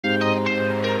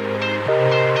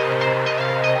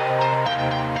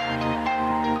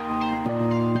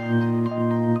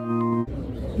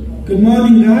Good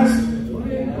morning, guys.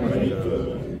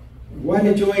 What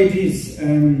a joy it is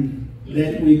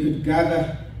that we could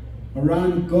gather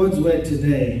around God's word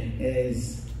today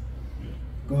as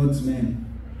God's men.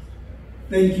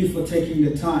 Thank you for taking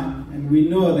the time. And we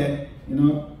know that,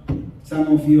 some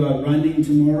of you are running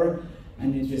tomorrow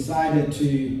and you decided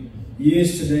to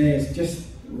use today as just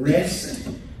rest,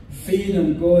 feed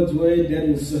on God's word that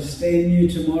will sustain you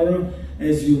tomorrow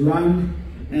as you run.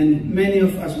 And many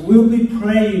of us will be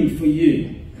praying for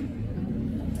you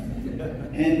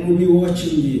and we'll be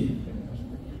watching you.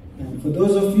 And for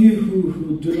those of you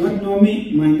who do not know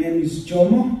me, my name is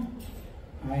Jomo.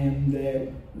 I am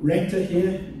the rector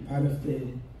here, part of the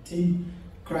team,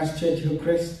 Christchurch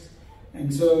Hillcrest.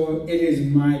 And so it is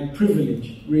my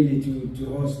privilege really to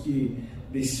host you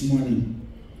this morning.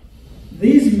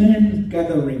 These men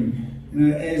gathering,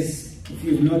 as if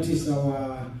you've noticed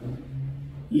our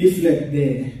leaflet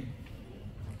there,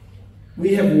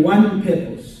 we have one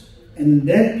purpose, and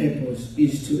that purpose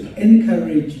is to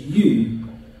encourage you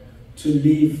to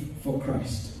live for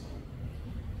Christ.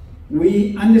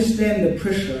 We understand the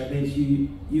pressure that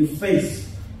you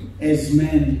face as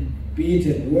men, be it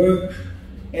at work,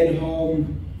 at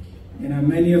home.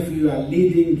 Many of you are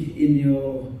leading in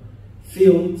your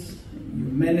fields,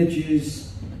 your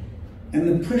managers, and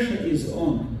the pressure is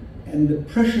on, and the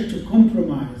pressure to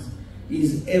compromise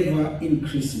is ever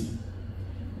increasing.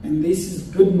 And this is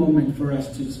a good moment for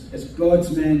us to, as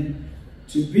God's men,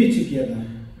 to be together,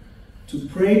 to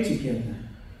pray together,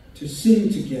 to sing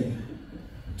together,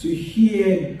 to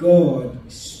hear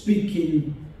God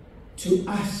speaking to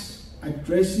us,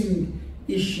 addressing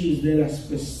issues that are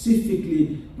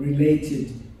specifically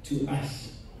related to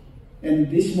us. And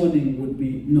this morning would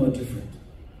be no different.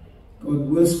 God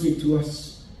will speak to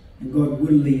us and God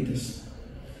will lead us.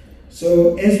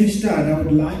 So as we start, I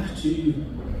would like to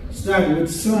start with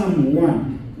Psalm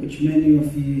 1, which many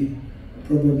of you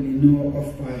probably know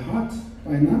off by heart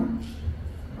by now.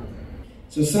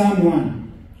 So Psalm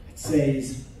 1, it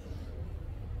says,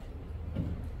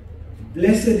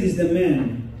 "Blessed is the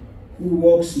man who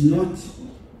walks not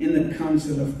in the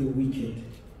counsel of the wicked,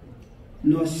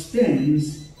 nor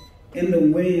stands in the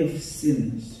way of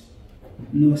sinners,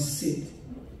 nor sit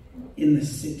in the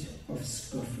seat of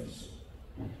scoffers.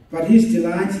 But his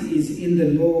delight is in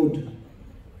the Lord,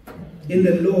 in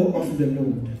the law of the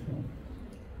Lord.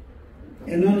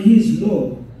 And on his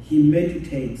law he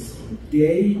meditates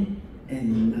day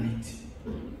and night.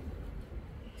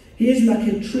 He is like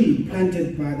a tree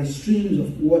planted by the streams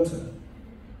of water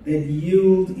that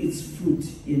yield its fruit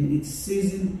in its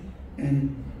season,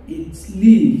 and its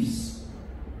leaves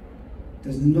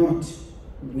does not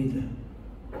wither.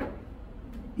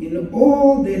 In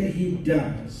all that he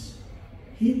does,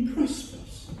 he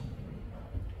prospers.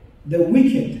 The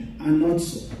wicked are not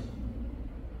so,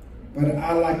 but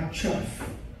are like chaff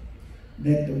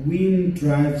that the wind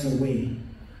drives away.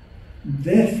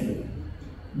 Therefore,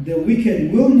 the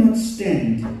wicked will not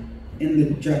stand in the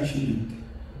judgment,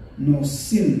 nor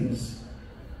sinners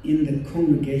in the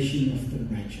congregation of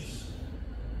the righteous.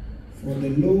 For the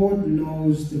Lord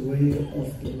knows the way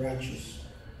of the righteous,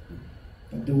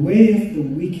 but the way of the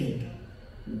wicked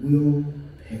will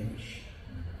perish."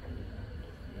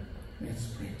 Let's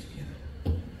pray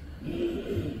together.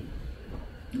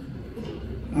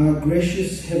 Our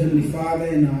gracious Heavenly Father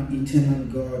and our eternal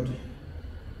God,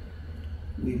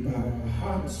 we bow our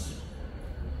hearts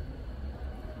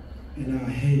and our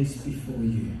heads before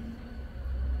you,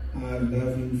 our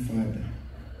loving Father,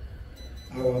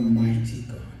 our mighty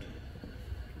God.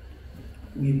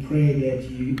 We pray that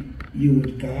you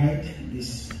would guide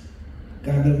this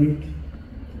gathering,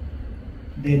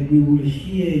 that we will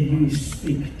hear you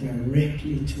speak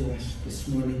directly to us this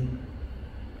morning.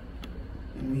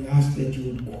 And we ask that you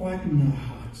would quieten our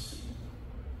hearts,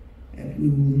 and we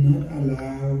will not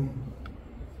allow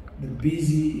the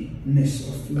busyness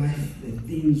of life, the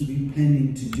things we're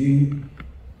planning to do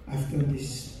after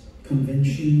this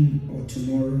convention or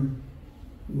tomorrow,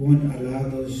 we won't allow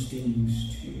those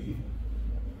things to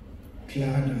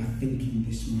cloud our thinking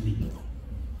this morning.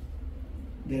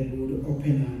 That we would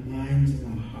open our minds and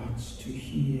our hearts to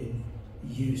hear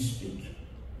you speak.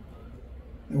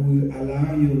 That we will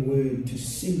allow your word to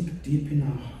sink deep in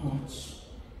our hearts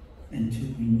and to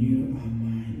renew our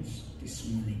minds this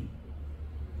morning.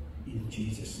 In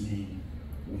Jesus' name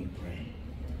we pray.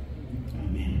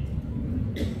 Amen.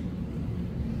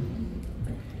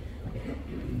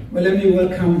 Well, let me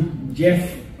welcome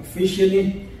Jeff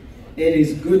officially. It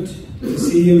is good to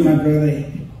see you, my brother,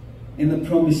 in the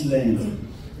promised land.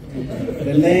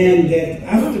 The land that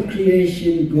after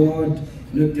creation God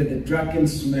looked at the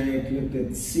Drakensberg, looked at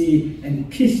the sea,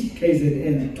 and kissed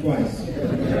KZN twice.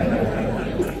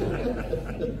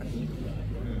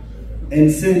 And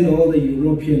sent all the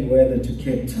European weather to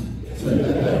Cape Town. So,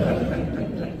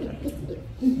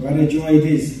 what a joy it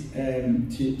is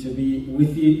to be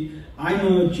with you. I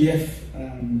know Jeff,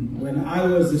 when I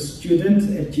was a student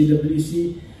at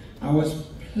GWC, I was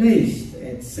placed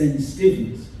at St.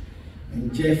 Stephen's.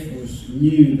 And Jeff was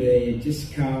new there, he had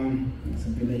just come, it's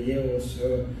been a year or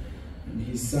so. And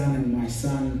his son and my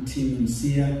son, Tim and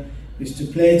Sia, used to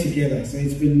play together. So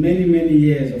it's been many, many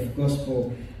years of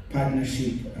gospel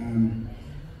partnership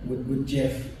with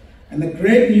Jeff. And the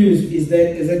great news is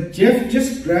that Jeff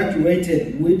just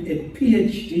graduated with a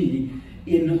PhD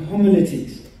in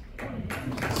homiletics.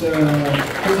 So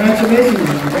congratulations,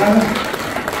 my brother.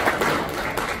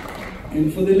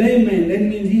 And for the layman, that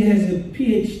means he has a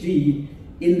PhD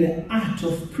in the art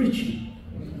of preaching.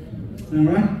 All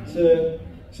right? So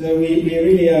we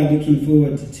really are looking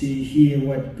forward to hear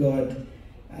what God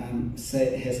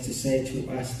has to say to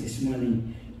us this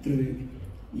morning through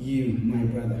you, my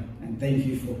brother. And thank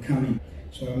you for coming.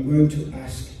 So I'm going to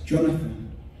ask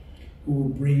Jonathan, who will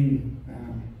bring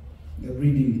the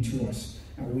reading to us.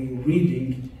 And we're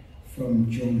reading from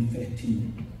John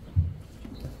 13.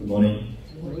 Good morning.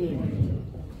 I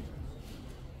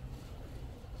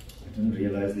didn't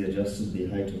realize they adjusted the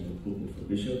height of the pulpit for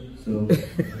Bishop, so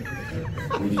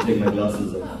I need to take my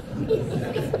glasses off.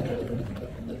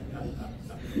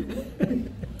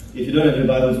 If you don't have your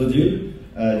Bibles with you,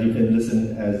 you can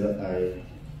listen as I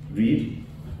read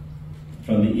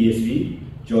from the ESV,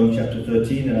 John chapter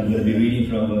 13, and I'm going to be reading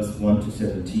from verse 1 to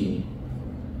 17.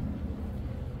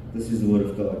 This is the word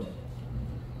of God.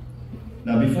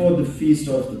 Now before the feast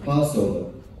of the Passover,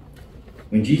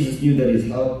 when Jesus knew that his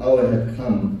hour had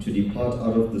come to depart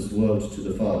out of this world to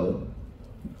the Father,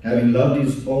 having loved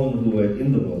his own who were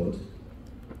in the world,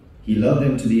 he loved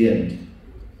them to the end.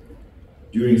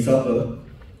 During supper,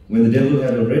 when the devil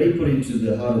had already put into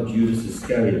the heart of Judas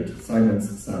Iscariot,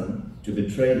 Simon's son, to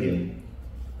betray him,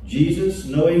 Jesus,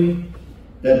 knowing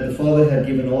that the Father had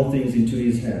given all things into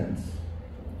his hands,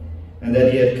 and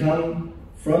that he had come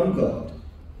from God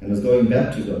and was going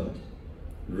back to God,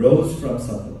 rose from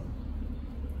supper.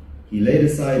 He laid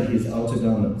aside his outer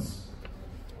garments,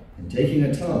 and taking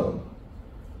a towel,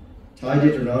 tied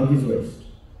it around his waist.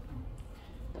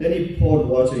 Then he poured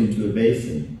water into a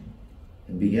basin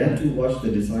and began to wash the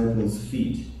disciples'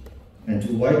 feet and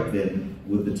to wipe them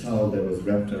with the towel that was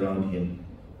wrapped around him.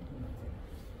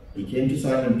 He came to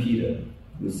Simon Peter,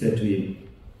 who said to him,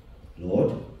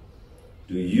 "Lord,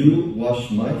 do you wash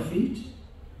my feet?"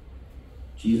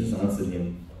 Jesus answered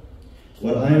him,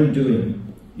 "What I am doing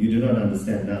you do not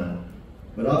understand now,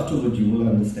 but afterward you will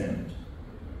understand."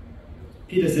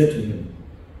 Peter said to him,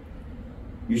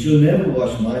 "You shall never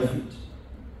wash my feet."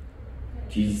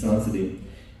 Jesus answered him,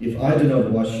 "If I do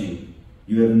not wash you,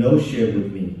 you have no share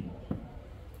with me."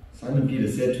 Simon Peter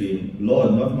said to him,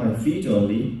 "Lord, not my feet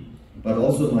only, but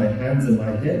also my hands and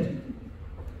my head."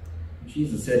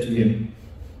 Jesus said to him,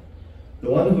 "The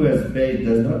one who has bathed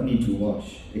does not need to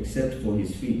wash, except for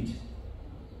his feet,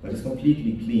 but is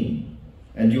completely clean.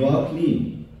 And you are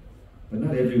clean, but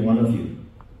not every one of you."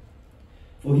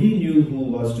 For he knew who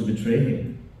was to betray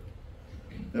him.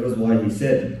 That was why he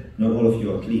said, "Not all of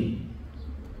you are clean."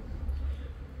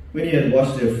 When he had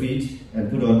washed their feet and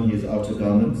put on his outer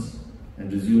garments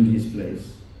and resumed his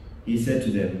place, he said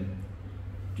to them,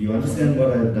 "Do you understand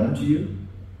what I have done to you?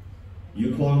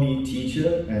 You call me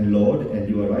teacher and Lord, and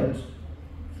you are right,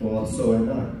 for so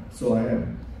I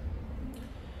am.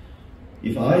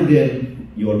 If I then,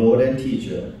 your Lord and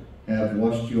teacher, have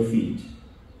washed your feet,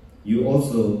 you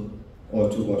also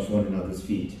ought to wash one another's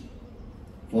feet.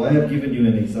 For I have given you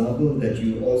an example that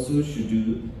you also should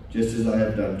do just as I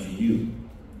have done to you.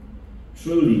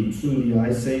 Truly, truly,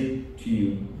 I say to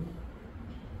you,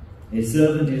 a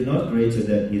servant is not greater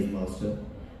than his master,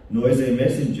 nor is a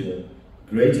messenger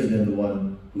greater than the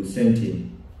one who sent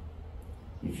him.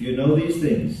 If you know these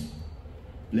things,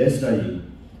 blessed are you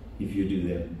if you do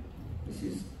them." This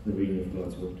is the reading of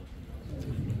God's word.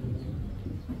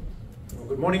 Well,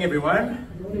 good morning, everyone.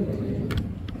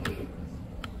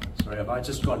 Sorry, have I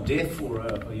just gone deaf, or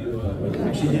are you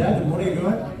actually here? Good morning,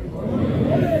 everyone.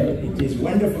 It is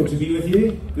wonderful to be with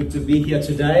you. Good to be here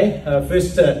today.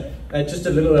 First, just a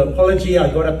little apology.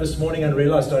 I got up this morning and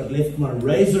realized I'd left my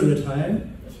razor at home.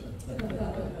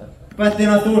 But then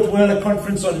I thought, well, a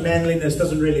conference on manliness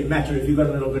doesn't really matter if you've got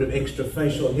a little bit of extra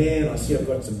facial hair. And I see I've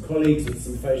got some colleagues with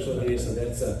some facial hair, so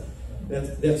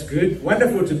that's good.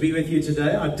 Wonderful to be with you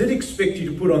today. I did expect you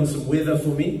to put on some weather for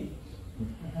me.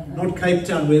 Not Cape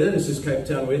Town weather, this is Cape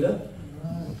Town weather.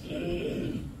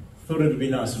 thought it would be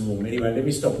nice and warm. Anyway, let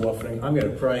me stop waffling. I'm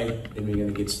going to pray, then we're going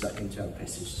to get stuck into our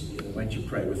passage together. Won't you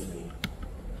pray with me?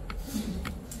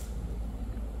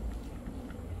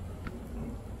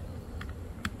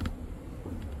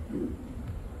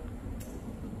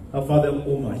 Our Father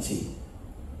Almighty,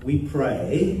 we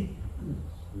pray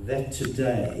that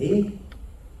today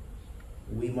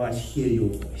we might hear your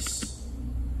voice.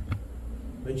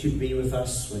 Won't you be with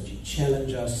us? Won't you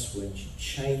challenge us? Won't you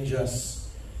change us?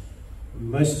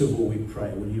 Most of all, we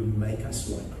pray, will you make us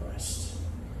like Christ?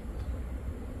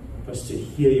 Help us to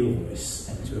hear your voice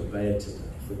and to obey it today,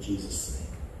 for Jesus' sake.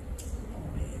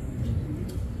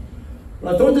 Amen.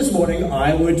 Well, I thought this morning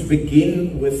I would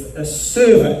begin with a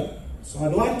survey. So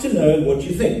I'd like to know what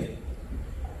you think.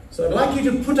 So I'd like you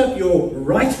to put up your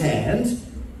right hand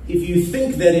if you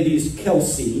think that it is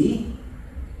Kelsey.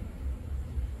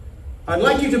 I'd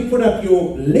like you to put up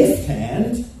your left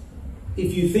hand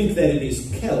if you think that it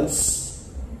is Kels.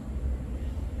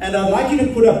 And I'd like you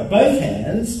to put up both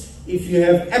hands if you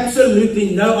have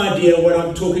absolutely no idea what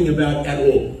I'm talking about at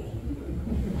all.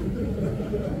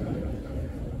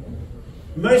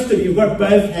 Most of you got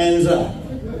both hands up.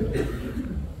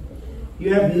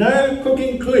 You have no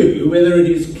cooking clue whether it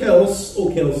is Kels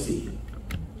or Kelsey.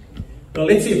 Well,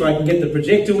 let's see if I can get the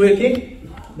projector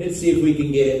working. Let's see if we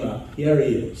can get him up. Here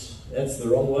he is. That's the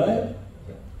wrong way.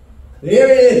 There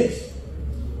he is.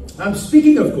 I'm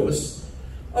speaking, of course,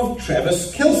 of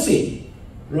Travis Kelce.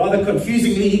 Rather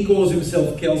confusingly, he calls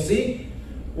himself Kelsey,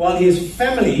 while his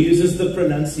family uses the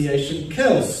pronunciation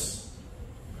Kels.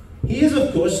 He is,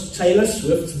 of course, Taylor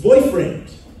Swift's boyfriend.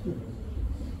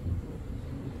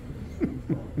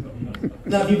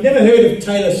 Now, if you've never heard of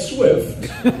Taylor Swift,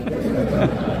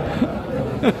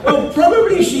 well,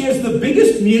 probably she is the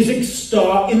biggest music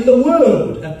star in the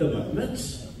world at the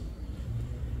moment.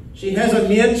 She has a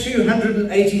mere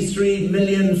 283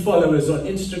 million followers on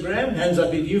Instagram. Hands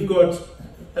up if you've got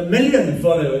 1 million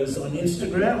followers on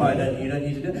Instagram. You don't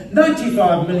need to do it.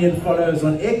 95 million followers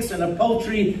on X and a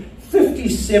paltry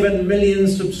 57 million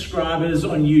subscribers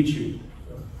on YouTube.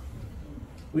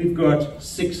 We've got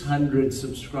 600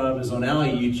 subscribers on our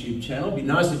YouTube channel. It'd be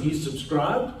nice if you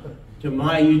subscribed to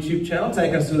my YouTube channel.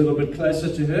 Take us a little bit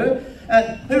closer to her.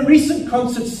 Her recent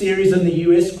concert series in the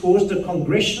US caused a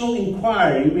congressional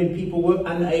inquiry when people were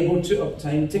unable to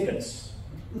obtain tickets.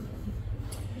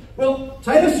 Well,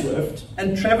 Taylor Swift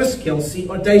and Travis Kelce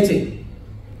are dating.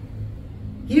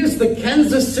 He is the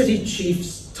Kansas City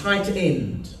Chiefs tight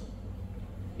end.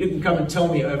 You can come and tell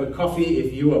me over coffee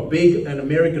if you are big in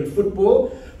American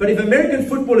football. But if American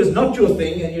football is not your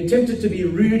thing and you're tempted to be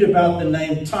rude about the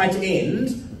name tight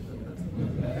end,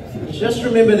 just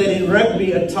remember that in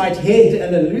rugby, a tight head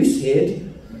and a loose head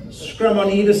scrum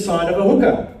on either side of a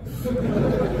hooker.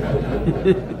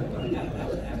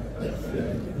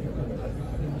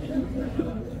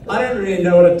 I don't really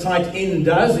know what a tight end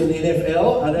does in the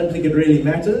NFL. I don't think it really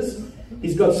matters.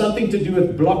 He's got something to do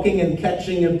with blocking and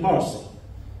catching and passing,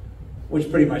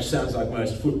 which pretty much sounds like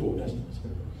most football, doesn't it?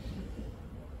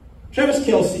 Travis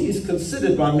Kelce is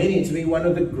considered by many to be one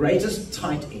of the greatest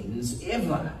tight ends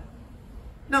ever.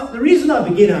 Now, the reason I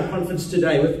begin our conference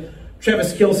today with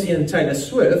Travis Kelce and Taylor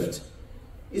Swift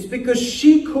is because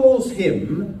she calls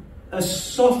him a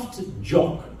soft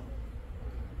jock.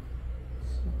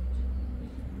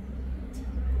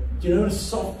 Do you know what a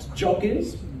soft jock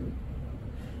is?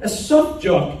 A soft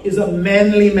jock is a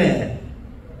manly man.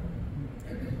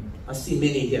 I see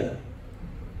many here.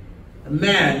 A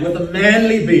man with a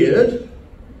manly beard.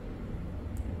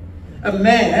 A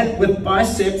man with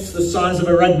biceps the size of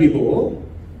a rugby ball.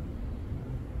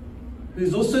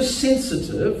 Who's also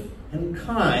sensitive and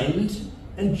kind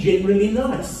and generally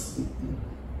nice.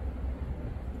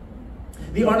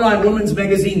 The online women's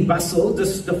magazine Bustle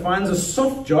defines a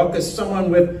soft jock as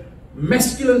someone with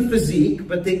masculine physique,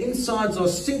 but their insides are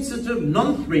sensitive,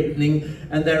 non-threatening,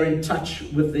 and they're in touch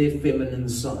with their feminine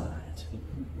side.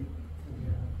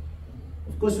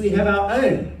 Of course, we have our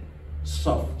own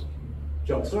soft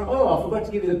jocks. Oh, I forgot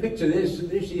to give you the picture. There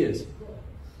she is.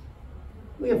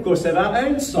 We, of course, have our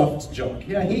own soft jock.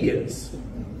 Here he is.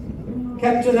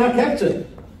 Captain, our captain.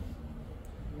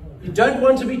 You don't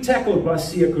want to be tackled by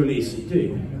Siya Kolisi, do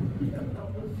you?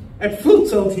 At full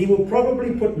tilt, he will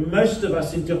probably put most of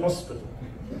us into hospital.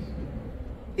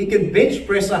 He can bench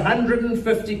press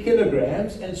 150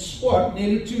 kilograms and squat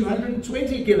nearly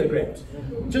 220 kilograms.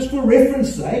 Just for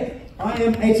reference sake, I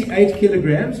am 88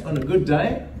 kilograms on a good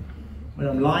day. When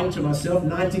I'm lying to myself,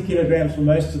 90 kilograms for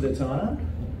most of the time.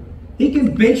 He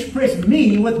can bench press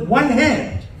me with one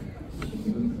hand.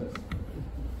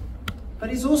 But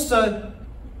he's also,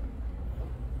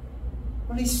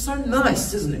 well, he's so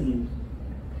nice, isn't he?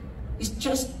 He's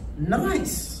just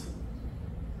nice.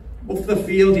 Off the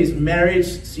field, his marriage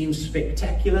seems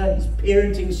spectacular. His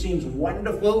parenting seems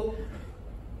wonderful.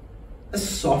 A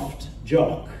soft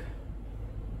jock.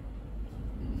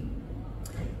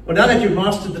 Well, now that you've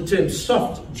mastered the term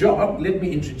soft jock, let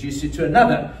me introduce you to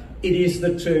another. It is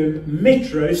the term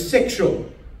metrosexual.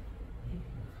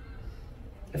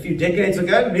 A few decades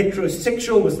ago,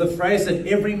 metrosexual was the phrase that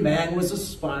every man was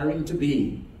aspiring to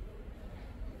be.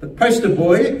 The poster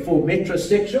boy for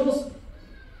metrosexuals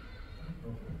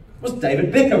was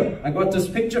David Beckham. I got this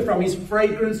picture from his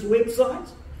fragrance website.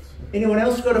 Anyone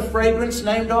else got a fragrance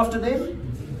named after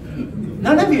them?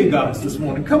 None of you guys this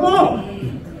morning. Come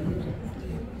on.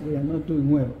 We are not doing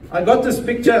well. I got this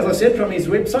picture, as I said, from his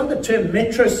website. The term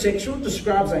metrosexual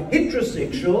describes a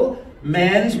heterosexual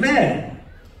man's man.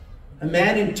 A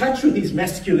man in touch with his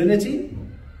masculinity,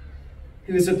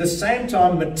 who is at the same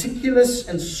time meticulous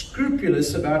and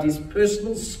scrupulous about his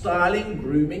personal styling,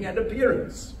 grooming, and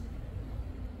appearance.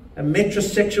 A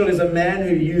metrosexual is a man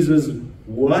who uses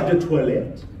eau de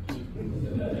toilette.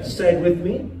 Say it with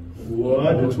me.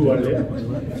 Eau de toilette.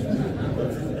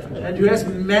 And who has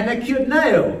manicured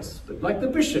nails, but like the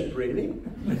bishop, really.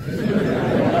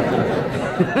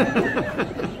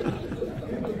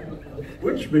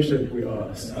 Which bishop, we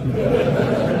ask?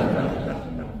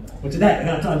 Well, today, in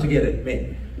our time together,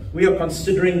 men, we are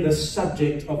considering the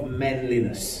subject of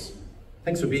manliness.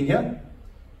 Thanks for being here.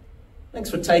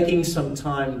 Thanks for taking some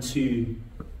time to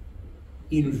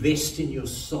invest in your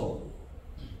soul.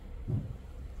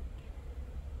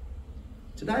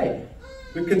 Today,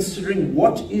 we're considering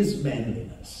what is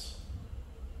manliness.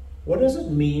 What does it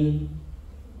mean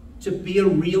to be a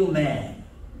real man?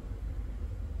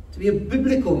 To be a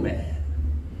biblical man?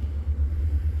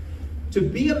 To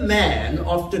be a man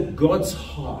after God's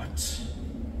heart.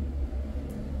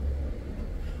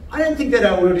 I don't think that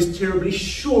our world is terribly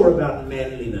sure about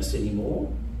manliness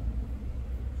anymore.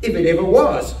 If it ever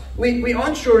was. We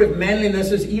aren't sure if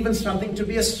manliness is even something to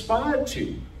be aspired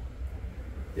to.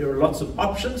 There are lots of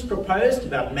options proposed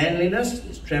about manliness.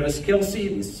 There's Travis Kelce,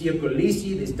 there's Siya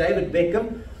Kolisi, there's David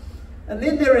Beckham. And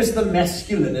then there is the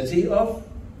masculinity of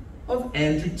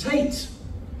Andrew Tate.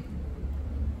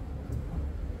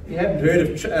 You haven't heard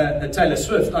of Taylor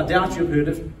Swift. I doubt you've heard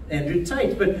of Andrew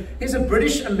Tate. But he's a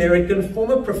British-American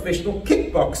former professional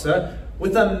kickboxer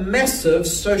with a massive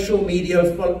social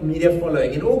media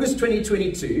following. In August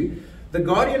 2022, The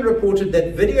Guardian reported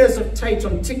that videos of Tate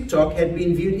on TikTok had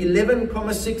been viewed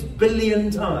 11.6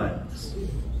 billion times.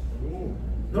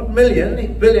 Not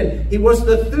million, billion. He was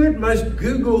the third most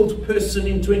Googled person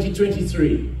in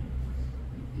 2023.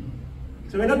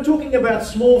 So we're not talking about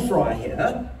small fry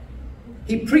here.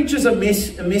 He preaches a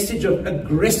message of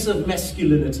aggressive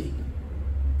masculinity.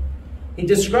 He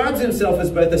describes himself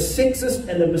as both a sexist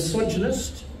and a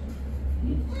misogynist.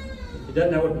 If you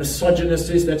don't know what misogynist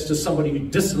is, that's just somebody who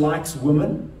dislikes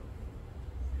women.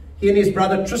 He and his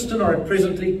brother Tristan are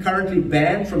currently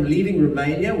banned from leaving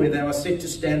Romania, where they are set to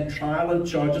stand trial on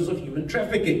charges of human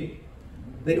trafficking.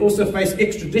 They also face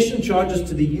extradition charges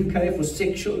to the UK for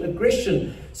sexual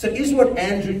aggression. So is what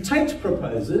Andrew Tate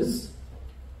proposes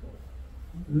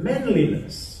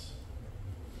manliness?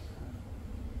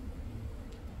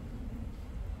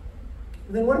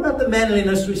 And then what about the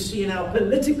manliness we see in our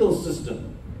political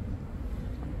system?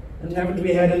 And haven't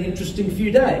we had an interesting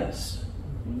few days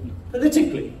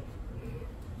politically?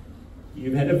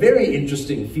 You've had a very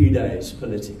interesting few days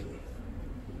politically.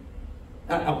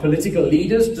 Our political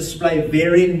leaders display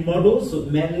varying models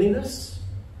of manliness.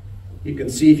 You can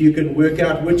see if you can work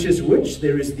out which is which.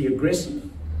 There is the aggressive,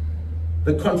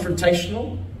 the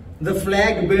confrontational, the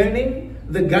flag burning,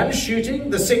 the gun shooting,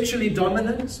 the sexually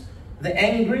dominant, the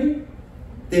angry.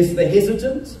 There's the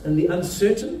hesitant and the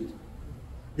uncertain.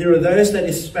 There are those that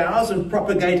espouse and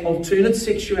propagate alternate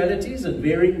sexualities and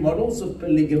varying models of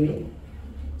polygamy.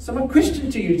 So my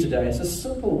question to you today is a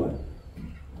simple one.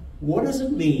 What does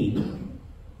it mean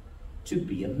to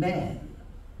be a man?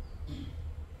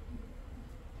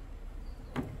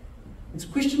 It's a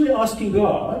question we're asking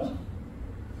God,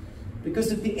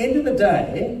 because at the end of the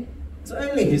day, it's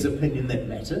only His opinion that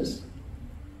matters.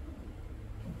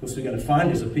 Of course, we're going to find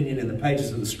His opinion in the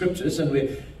pages of the Scriptures, and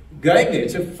we're going there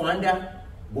to find out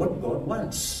what God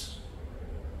wants.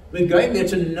 We're going there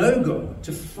to know God,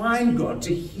 to find God,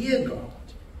 to hear God.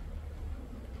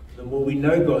 The more we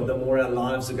know God, the more our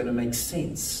lives are going to make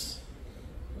sense.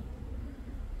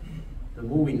 The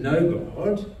more we know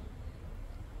God,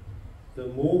 the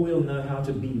more we'll know how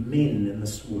to be men in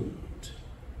this world.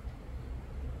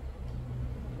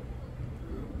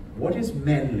 What is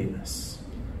manliness?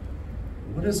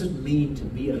 What does it mean to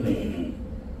be a man?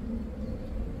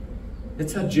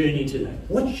 That's our journey today.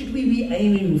 What should we be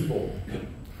aiming for?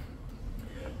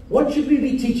 What should we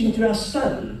be teaching to our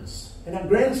sons and our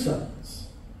grandsons?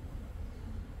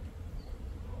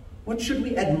 What should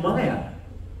we admire,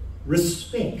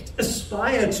 respect,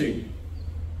 aspire to?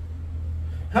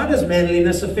 How does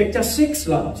manliness affect our sex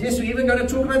lives? Yes, we're even going to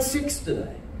talk about sex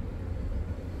today.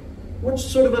 What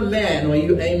sort of a man are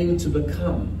you aiming to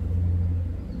become?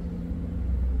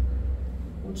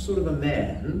 What sort of a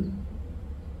man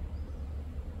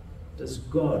does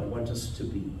God want us to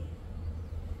be?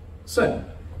 So,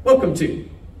 welcome to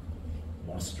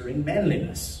Mastering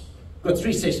Manliness. We've got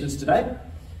 3 sessions today.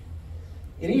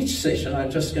 In each session,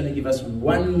 I'm just going to give us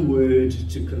one word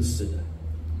to consider.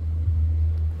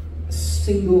 A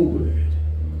single word.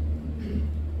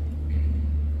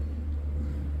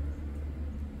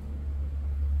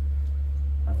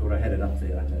 I thought I had it up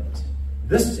there, I don't.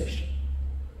 This session,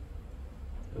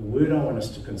 the word I want us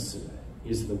to consider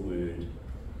is the word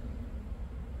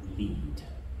lead.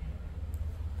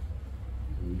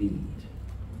 Lead.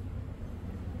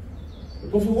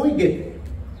 But before we get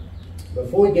there,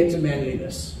 before we get to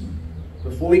manliness,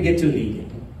 before we get to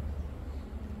leading,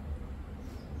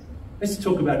 let's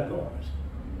talk about God.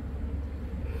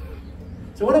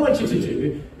 So what I want you to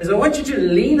do is I want you to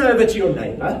lean over to your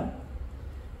neighbor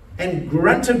and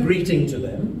grunt a greeting to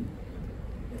them.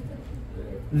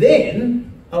 Then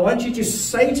I want you to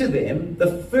say to them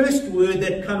the first word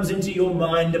that comes into your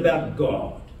mind about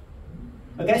God.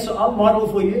 Okay, so I'll model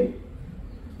for you.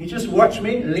 You just watch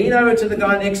me, lean over to the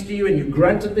guy next to you and you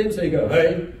grunt at them. So you go,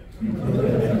 hey.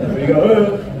 Or you go,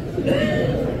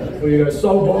 oh. Or you go,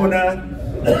 Solbona.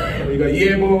 Or you go,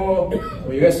 yebo.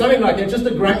 Or you go something like that, just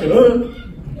a grunt. Oh.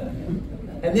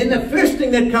 And then the first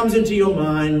thing that comes into your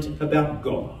mind about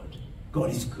God. God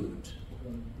is good.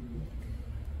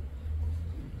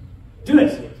 Do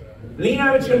it. Lean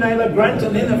over to your neighbor, grunt,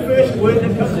 and then the first word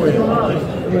that comes into your mind.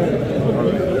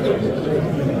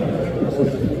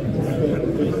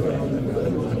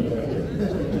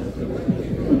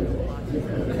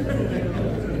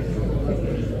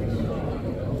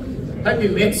 Hope you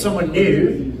met someone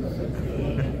new.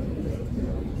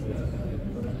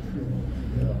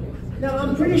 Now,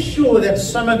 I'm pretty sure that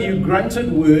some of you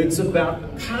grunted words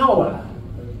about power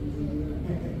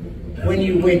when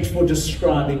you went for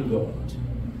describing God.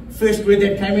 First word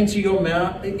that came into your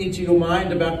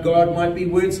mind about God might be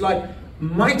words like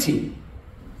mighty,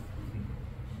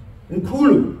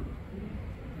 nkulu,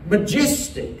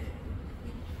 majestic,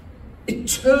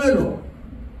 eternal,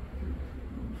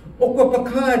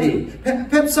 okwapakadi.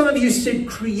 Perhaps some of you said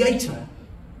creator,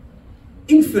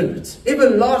 infinite,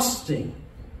 everlasting,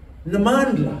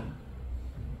 namandla,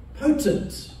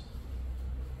 potent.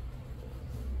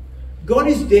 God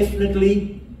is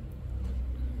definitely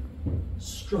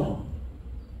strong,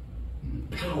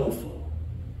 powerful.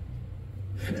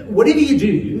 Whatever you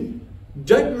do,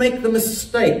 don't make the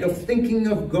mistake of thinking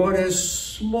of God as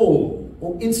small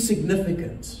or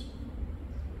insignificant.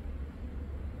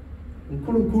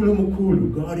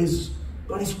 God is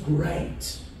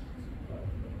great.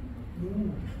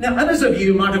 Now, others of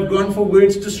you might have gone for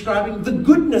words describing the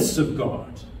goodness of God.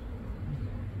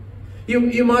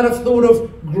 You might have thought of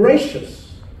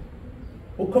gracious,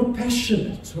 or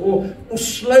compassionate, or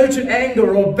slow to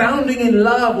anger, or abounding in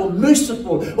love, or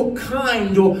merciful, or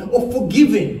kind, or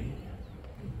forgiving.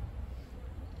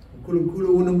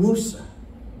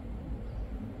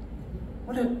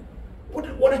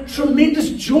 What a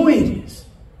tremendous joy it is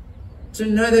to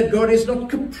know that God is not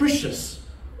capricious,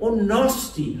 or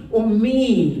nasty, or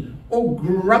mean, or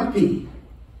grumpy,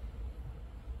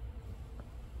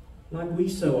 like we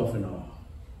so often are.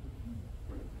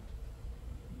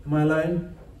 Am I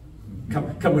alone?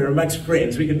 Come, we're amongst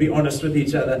friends. We can be honest with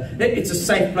each other. It's a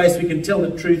safe place. We can tell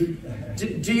the truth.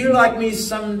 Do you, like me,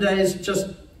 some days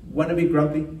just want to be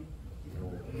grumpy?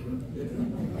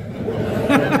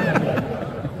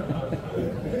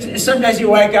 Some days you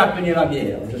wake up and you're like,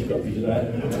 yeah, I'm just grumpy today.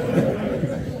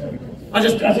 I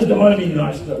just don't want to be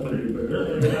nice.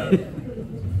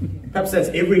 Perhaps that's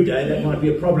every day. That might be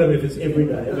a problem if it's every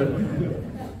day.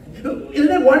 But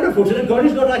isn't it wonderful to know God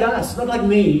is not like us, not like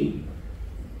me?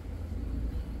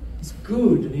 He's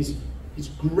good and he's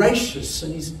gracious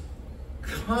and he's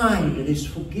kind and he's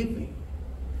forgiving.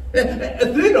 A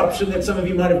third option that some of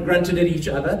you might have grunted at each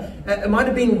other, it might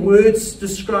have been words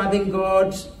describing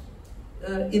God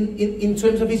in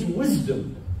terms of his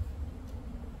wisdom,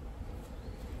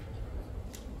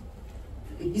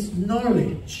 his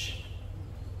knowledge.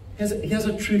 He has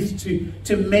a truth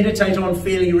to meditate on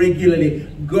fairly regularly.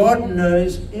 God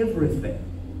knows everything.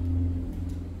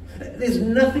 There's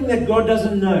nothing that God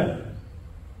doesn't know.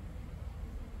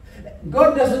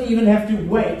 God doesn't even have to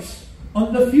wait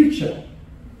on the future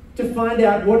to find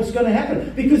out what's going to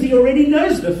happen, because he already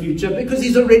knows the future, because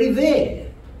he's already there.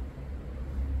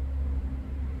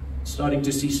 Starting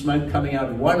to see smoke coming out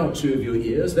of one or two of your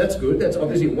ears. That's good. That's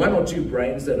obviously one or two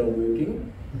brains that are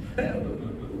working.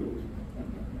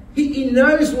 He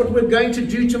knows what we're going to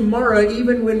do tomorrow,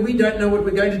 even when we don't know what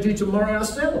we're going to do tomorrow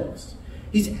ourselves.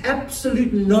 He's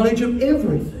absolute knowledge of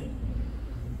everything.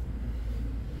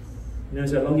 He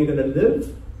knows how long you're going to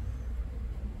live.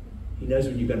 He knows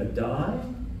when you're going to die.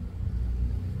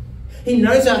 He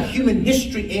knows how human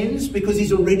history ends because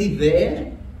he's already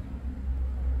there.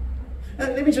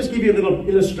 Let me just give you a little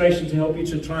illustration to help you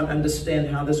to try and understand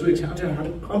how this works, how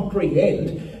to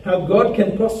comprehend how God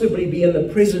can possibly be in the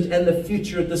present and the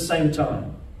future at the same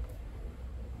time.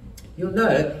 You'll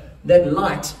know that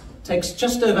light takes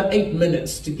just over 8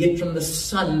 minutes to get from the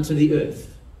sun to the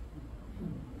earth.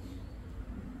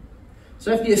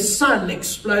 So if your sun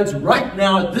explodes right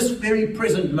now at this very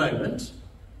present moment,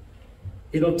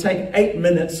 it'll take 8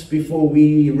 minutes before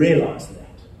we realize that,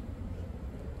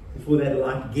 before that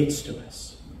light gets to us.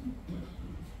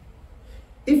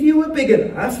 If you were big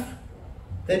enough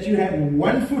that you had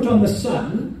 1 foot on the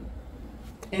sun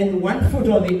and 1 foot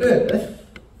on the earth,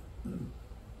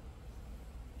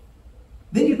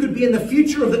 then you could be in the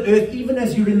future of the earth even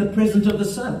as you're in the present of the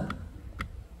sun.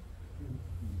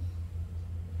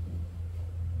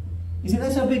 You see,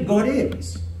 that's how big God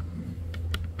is.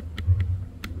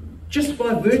 Just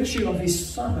by virtue of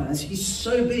his size, he's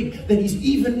so big that he's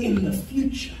even in the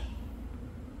future.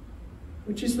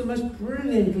 Which is the most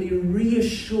brilliantly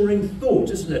reassuring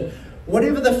thought, isn't it?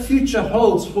 Whatever the future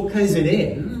holds for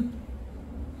KZN,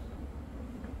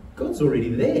 God's already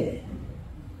there.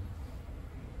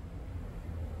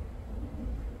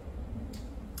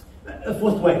 A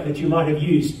fourth way that you might have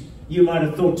used, you might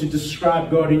have thought to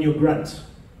describe God in your grunt,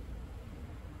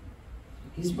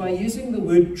 is by using the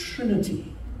word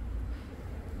Trinity.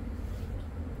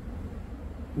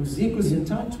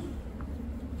 The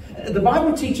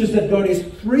Bible teaches that God is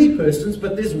 3 persons,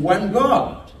 but there's one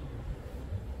God.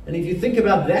 And if you think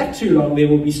about that too long, there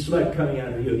will be smoke coming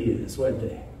out of your ears, won't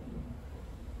there?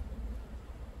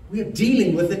 We are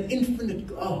dealing with an infinite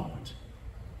God.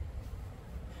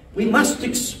 We must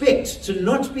expect to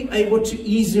not be able to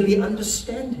easily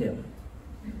understand him.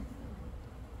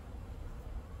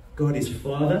 God is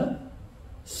Father,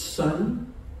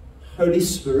 Son, Holy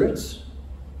Spirit,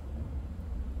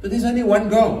 but there's only one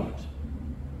God.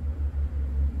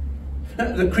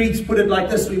 The creeds put it like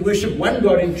this: we worship one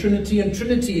God in Trinity and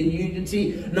Trinity in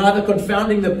unity, neither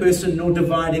confounding the person nor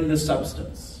dividing the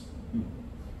substance.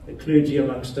 The clergy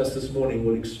amongst us this morning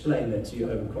will explain that to you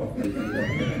over coffee.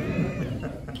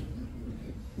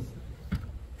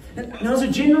 Now, as a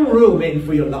general rule, then,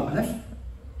 for your life,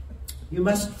 you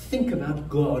must think about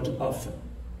God often.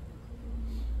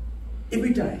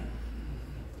 Every day.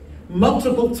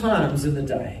 Multiple times in the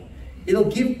day. It'll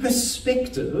give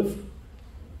perspective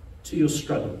to your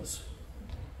struggles.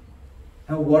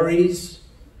 Our worries,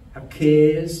 our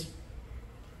cares,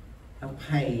 our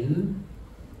pain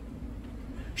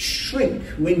shrink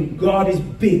when God is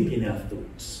big in our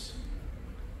thoughts.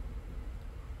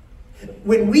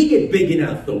 When we get big in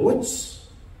our thoughts,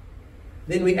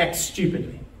 then we act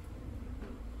stupidly.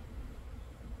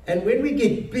 And when we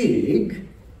get big,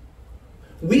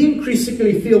 we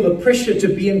increasingly feel the pressure to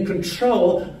be in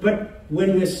control, but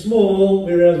when we're small,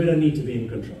 we realize we don't need to be in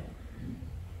control.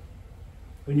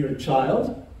 When you're a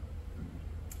child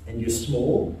and you're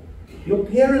small, your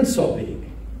parents are big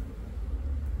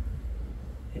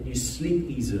and you sleep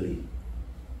easily.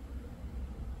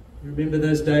 Remember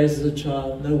those days as a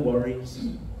child? No worries,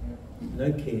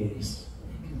 no cares.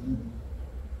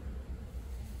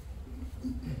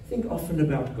 Think often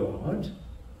about God,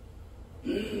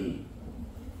 and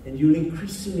you'll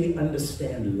increasingly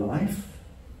understand life,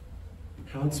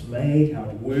 how it's made, how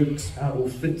it works, how it all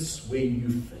fits where you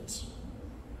fit.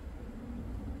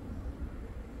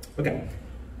 Okay,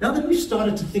 now that we've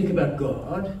started to think about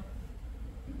God,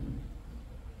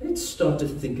 let's start to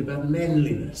think about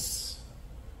manliness.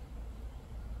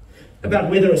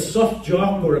 About whether a soft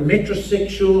jock or a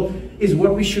metrosexual is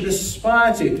what we should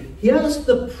aspire to. Here's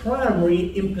the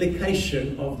primary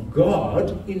implication of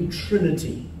God in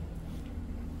Trinity.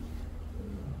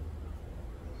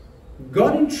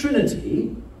 God in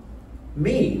Trinity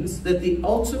means that the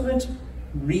ultimate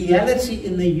reality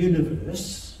in the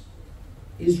universe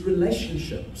is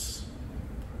relationships.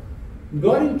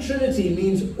 God in Trinity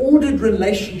means ordered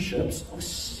relationships are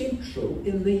central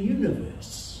in the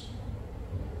universe.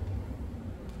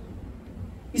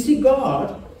 You see,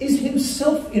 God is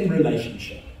himself in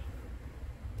relationship.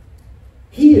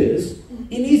 He He is,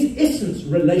 in his essence,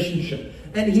 relationship.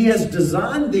 And he has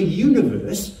designed the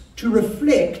universe to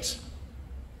reflect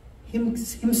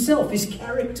himself, his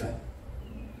character.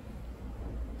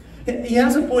 He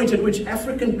has a point at which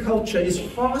African culture is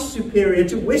far superior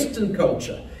to Western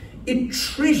culture. It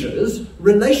treasures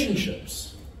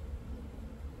relationships.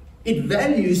 It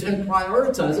values and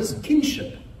prioritizes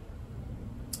kinship.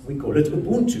 We call it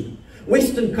Ubuntu.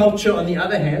 Western culture, on the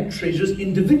other hand, treasures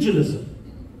individualism.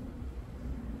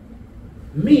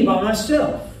 Me by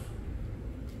myself.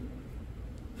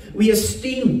 We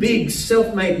esteem big,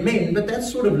 self-made men, but that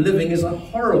sort of living is a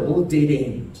horrible dead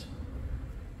end.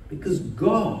 Because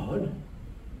God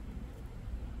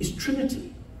is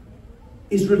Trinity,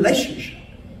 is relationship.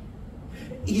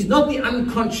 He's not the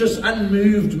unconscious,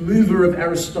 unmoved mover of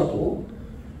Aristotle,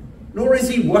 nor is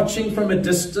he watching from a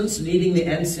distance, needing the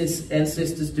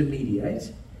ancestors to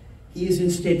mediate. He is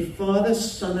instead Father,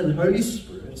 Son, and Holy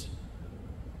Spirit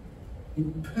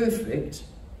in perfect,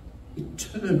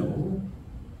 eternal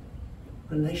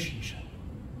relationship.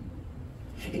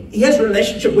 He has a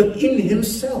relationship within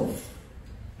himself.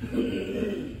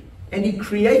 And he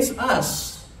creates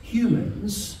us,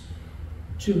 humans,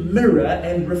 to mirror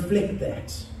and reflect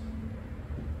that.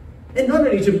 And not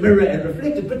only to mirror and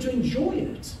reflect it, but to enjoy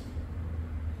it.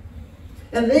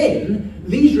 And then,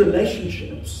 these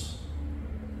relationships,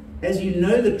 as you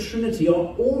know, the Trinity,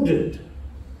 are ordered.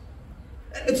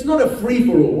 It's not a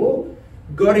free-for-all.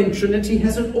 God in Trinity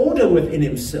has an order within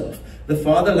himself. The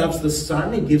Father loves the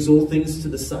Son, he gives all things to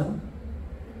the Son.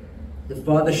 The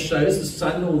Father shows the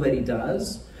Son all that he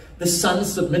does. The Son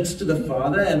submits to the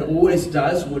Father and always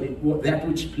does that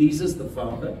which pleases the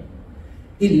Father.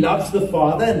 He loves the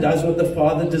Father and does what the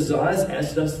Father desires,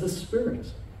 as does the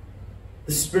Spirit.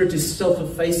 The Spirit is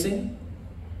self-effacing.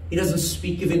 He doesn't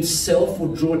speak of himself or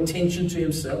draw attention to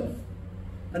himself,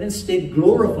 but instead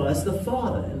glorifies the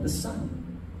Father and the Son.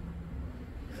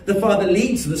 The Father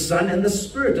leads the Son and the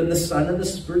Spirit, and the Son and the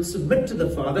Spirit submit to the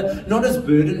Father, not as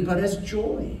burden, but as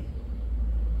joy.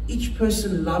 Each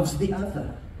person loves the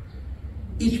other.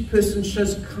 Each person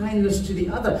shows kindness to the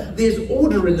other. There's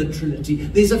order in the Trinity.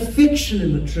 There's affection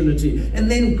in the Trinity. And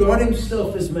then God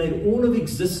himself has made all of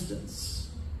existence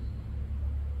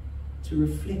to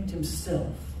reflect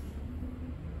himself.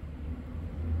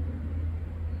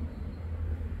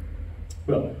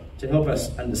 Well, to help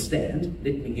us understand,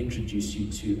 let me introduce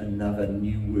you to another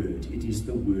new word. It is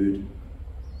the word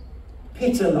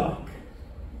petalike.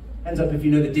 Hands up if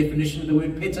you know the definition of the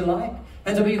word petalike.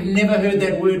 Hands up if you've never heard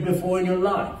that word before in your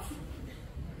life.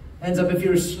 Hands up if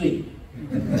you're asleep.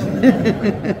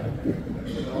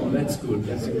 Oh, that's good.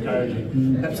 That's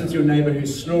encouraging. Perhaps it's your neighbour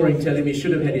who's snoring. Tell him he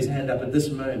should have had his hand up at this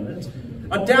moment.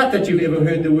 I doubt that you've ever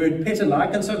heard the word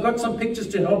petalike, and so I've got some pictures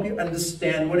to help you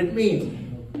understand what it means.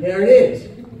 Here it is.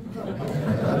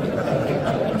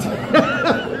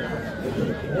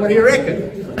 What do you reckon?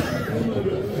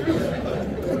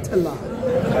 Petalike.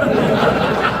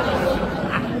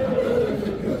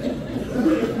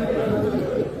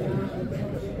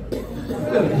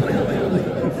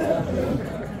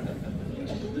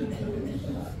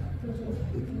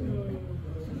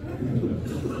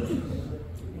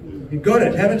 You got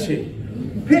it, haven't you?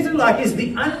 Petalike is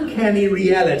the uncanny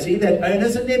reality that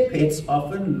owners and their pets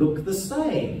often look the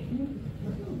same.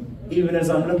 Even as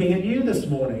I'm looking at you this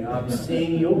morning, I'm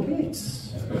seeing your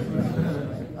pets.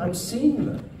 I'm seeing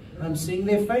them. I'm seeing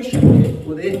their facial hair,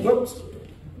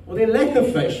 or their lack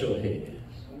of facial hair.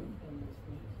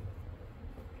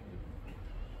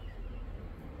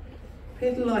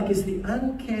 Petalike is the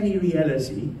uncanny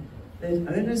reality that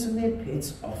owners and their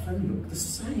pets often look the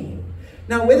same.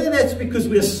 Now, whether that's because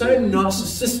we're so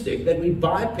narcissistic that we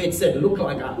buy pets that look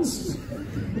like us,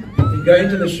 we go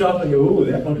into the shop and go, oh,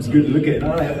 that one's good to look at,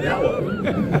 I'll have that one.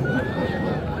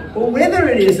 Or whether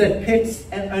it is that pets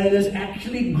and owners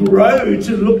actually grow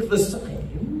to look the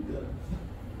same,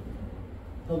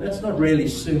 well, that's not really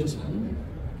certain.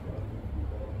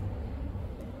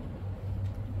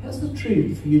 Here's the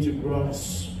truth for you to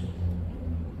grasp.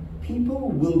 People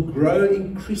will grow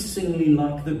increasingly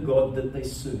like the God that they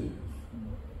serve.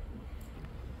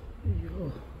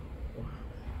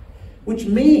 Which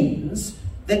means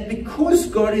that because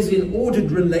God is in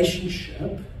ordered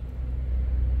relationship,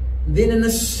 then an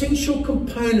essential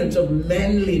component of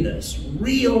manliness,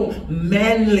 real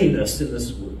manliness in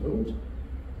this world,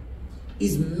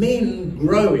 is men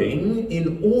growing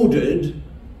in ordered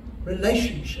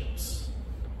relationships.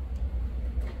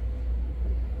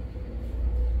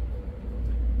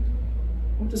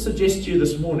 I want to suggest to you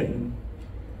this morning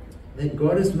that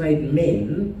God has made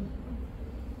men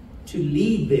to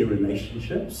lead their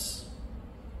relationships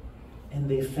and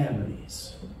their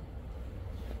families.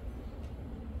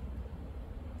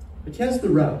 But here's the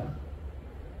rub.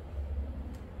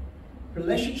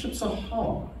 Relationships are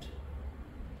hard.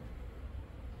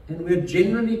 And we're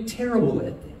generally terrible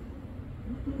at them.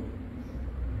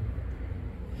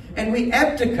 And we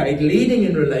abdicate leading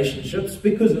in relationships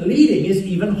because leading is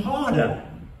even harder.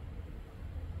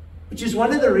 Which is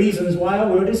one of the reasons why our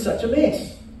world is such a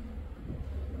mess.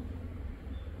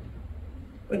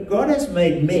 But God has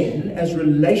made men as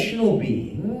relational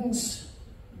beings.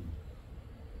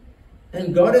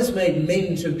 And God has made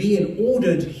men to be in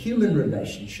ordered human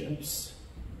relationships.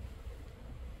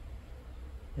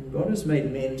 And God has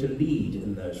made men to lead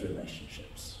in those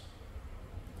relationships.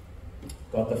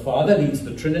 God the Father leads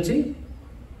the Trinity.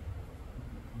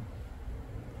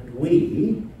 And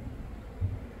we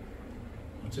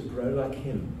are to grow like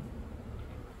Him.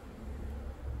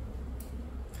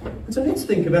 And so let's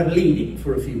think about leading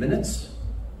for a few minutes.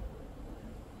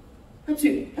 Perhaps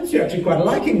you're actually quite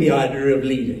liking the idea of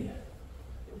leading.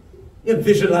 You're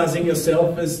visualizing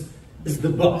yourself as the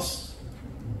boss.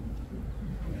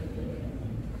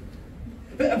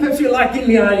 Perhaps you're liking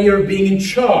the idea of being in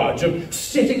charge, of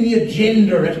setting the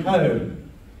agenda at home.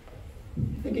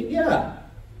 You're thinking, yeah,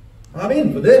 I'm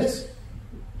in for this.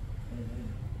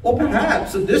 Or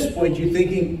perhaps at this point you're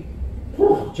thinking,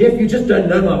 oh, Jeff, you just don't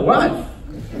know my wife.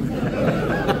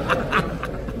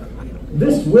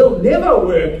 This will never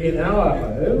work in our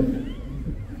home.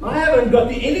 I haven't got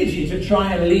the energy to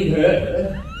try and lead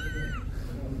her.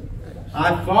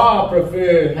 I far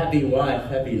prefer happy wife,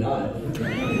 happy life.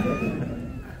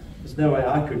 There's no way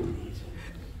I could lead.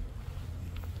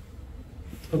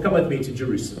 Well, come with me to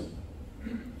Jerusalem,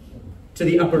 to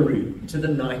the upper room, to the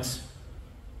night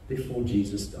before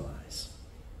Jesus dies.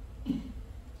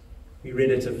 We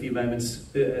read it a few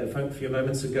moments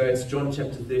ago. It's John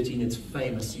chapter 13. It's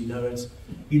famous. You know it.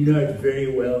 You know it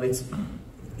very well. It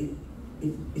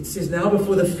says, now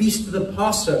before the feast of the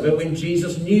Passover, when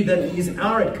Jesus knew that his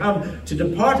hour had come to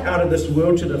depart out of this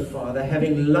world to the Father,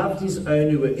 having loved his own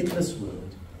who were in this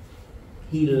world,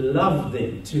 he loved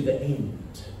them to the end.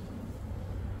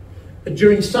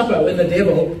 During supper, when the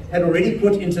devil had already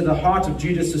put into the heart of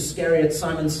Judas Iscariot,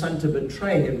 Simon's son, to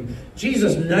betray him,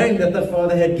 Jesus, knowing that the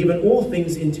Father had given all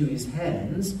things into his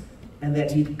hands, and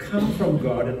that he'd come from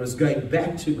God and was going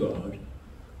back to God,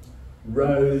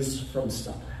 rose from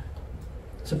supper.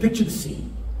 So picture the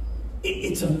scene.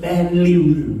 It's a manly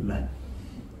room.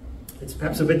 It's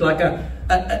perhaps a bit like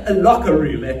a locker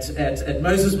room at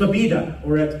Moses Mabhida,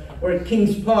 or at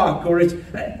King's Park, or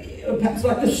perhaps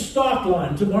like the start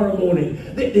line tomorrow morning.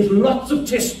 There's lots of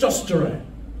testosterone.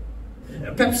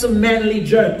 Perhaps some manly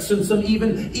jokes and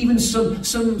even some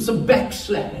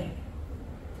backslapping.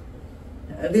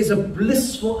 There's a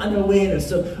blissful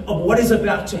unawareness of what is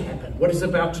about to happen, what is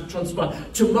about to transpire.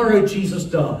 Tomorrow Jesus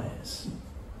dies.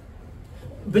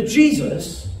 But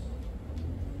Jesus,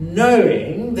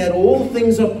 knowing that all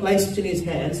things are placed in his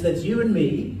hands, that you and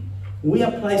me, we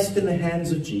are placed in the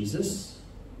hands of Jesus.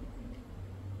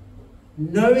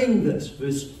 Knowing this,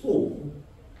 verse 4,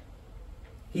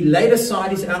 he laid aside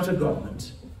his outer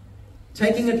garment,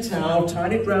 taking a towel,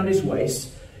 tied it round his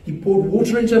waist, he poured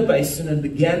water into a basin and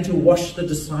began to wash the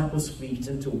disciples' feet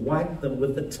and to wipe them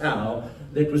with the towel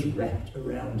that was wrapped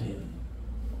around him.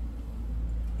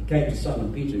 He came to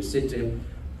Simon Peter, who said to him,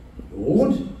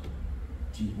 Lord,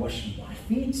 do you wash my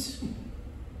feet?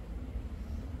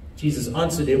 Jesus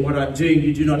answered him, what I'm doing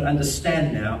you do not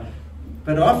understand now,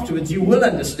 but afterwards you will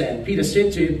understand. Peter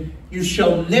said to him, you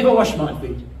shall never wash my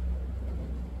feet.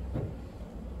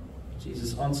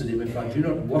 Jesus answered him, if I do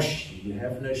not wash you, you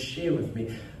have no share with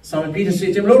me. Simon Peter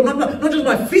said to him, Lord, not just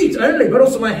my feet only, but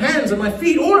also my hands and my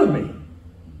feet, all of me.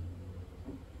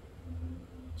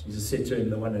 Jesus said to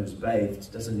him, the one who is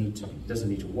bathed doesn't need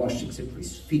to wash except for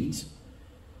his feet,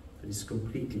 but is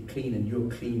completely clean, and you're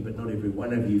clean, but not every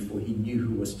one of you, for he knew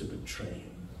who was to betray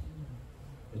him.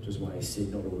 That was why he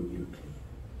said, not all of you are clean.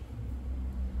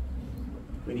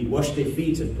 When he'd washed their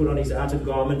feet and put on his outer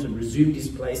garment and resumed his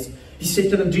place, he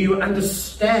said to them, do you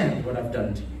understand what I've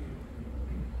done to you?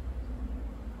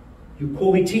 You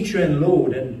call me teacher and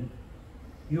Lord, and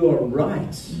you are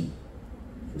right,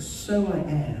 for so I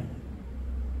am.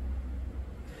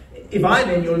 If I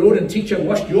then, your Lord and teacher,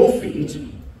 washed your feet,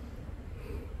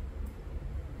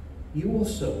 you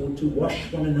also ought to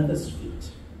wash one another's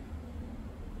feet.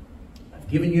 I've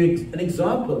given you an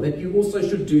example that you also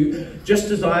should do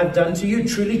just as I have done to you.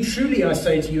 Truly, truly, I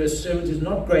say to you, a servant is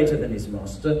not greater than his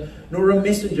master, nor a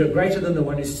messenger greater than the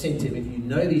one who sent him. If you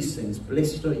know these things,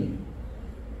 blessed are you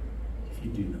if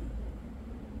you do them.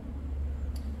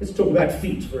 Let's talk about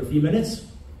feet for a few minutes.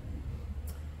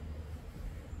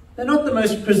 They're not the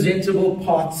most presentable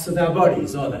parts of our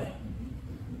bodies, are they?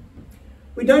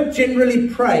 We don't generally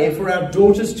pray for our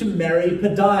daughters to marry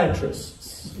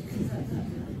podiatrists.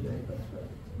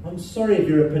 I'm sorry if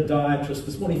you're a podiatrist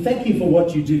this morning. Thank you for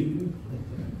what you do.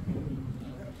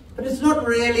 But it's not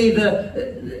really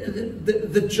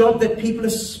the job that people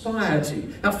aspire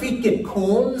to. Our feet get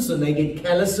corns and they get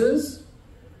calluses.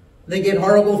 They get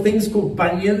horrible things called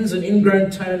bunions and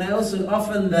ingrown toenails, and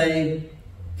often they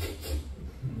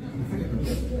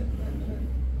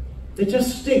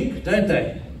just stink, don't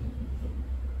they?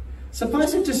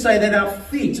 Suffice it to say that our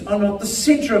feet are not the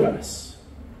center of us.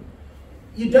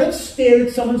 You don't stare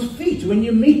at someone's feet when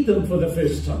you meet them for the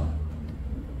first time.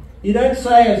 You don't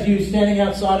say, as you're standing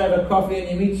outside over coffee and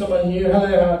you meet someone new,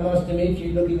 hello, nice to meet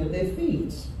you, looking at their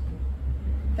feet.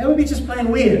 That would be just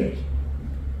plain weird.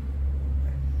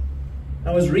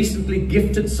 I was recently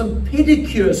gifted some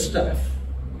pedicure stuff.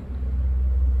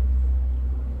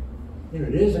 Here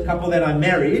it is, a couple that I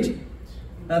married.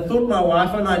 I thought my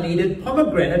wife and I needed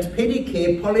pomegranate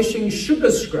pedicure polishing sugar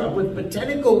scrub with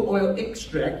botanical oil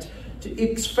extract to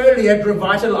exfoliate,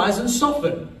 revitalize and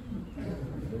soften.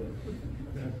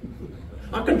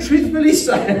 I can truthfully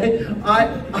say,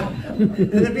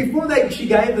 before she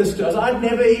gave this to us, I'd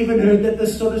never even heard that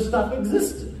this sort of stuff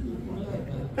existed.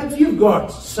 Perhaps you've got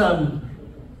some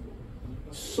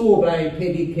sorbet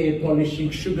pedicure polishing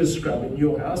sugar scrub in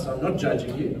your house. I'm not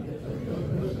judging you.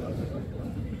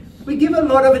 We give a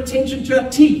lot of attention to our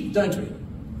teeth, don't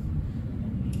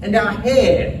we? And our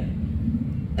hair,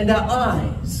 and our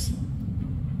eyes,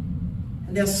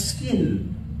 and our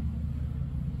skin,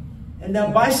 and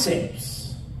our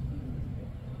biceps.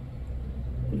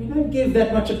 But we don't give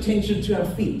that much attention to our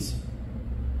feet.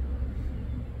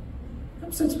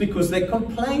 Perhaps it's because they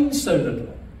complain so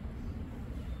little.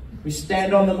 We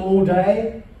stand on them all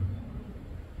day.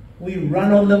 We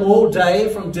run on them all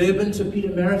day from Durban to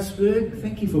Pietermaritzburg.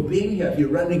 Thank you for being here if you're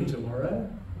running tomorrow.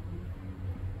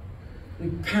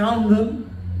 We pound them.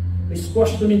 We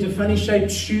squash them into funny shaped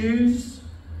shoes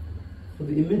for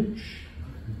the image.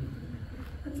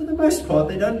 And for the most part,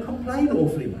 they don't complain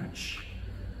awfully much.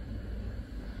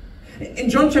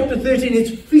 In John chapter 13, it's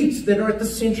feet that are at the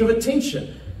center of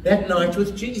attention. That night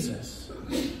with Jesus.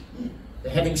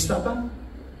 They're having supper.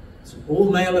 It's an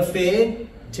all-male affair.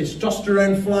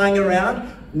 Testosterone flying around.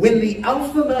 When the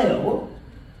alpha male,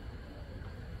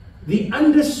 the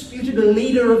undisputed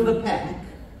leader of the pack,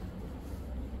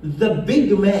 the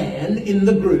big man in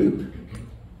the group,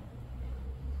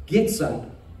 gets up,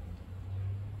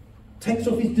 takes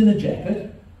off his dinner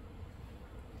jacket,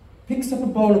 picks up a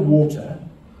bowl of water,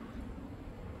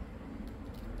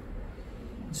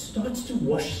 and starts to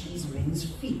wash these men's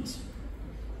feet.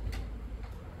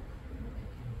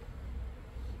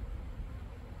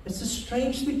 It's a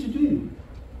strange thing to do.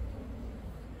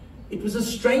 It was a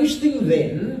strange thing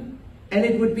then, and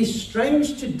it would be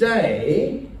strange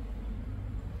today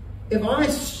if I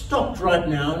stopped right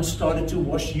now and started to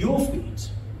wash your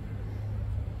feet.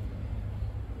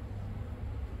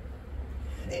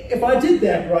 If I did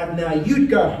that right now, you'd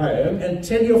go home and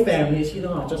tell your families, you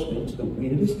know, I just went to the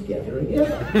weirdest gathering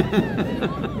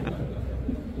ever.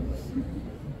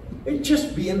 It'd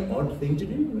just be an odd thing to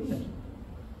do, wouldn't it?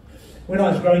 When I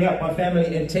was growing up, my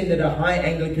family attended a high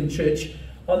Anglican church.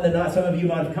 On the night, some of you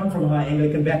might have come from high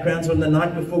Anglican backgrounds, on the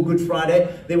night before Good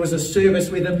Friday, there was a service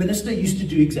where the minister used to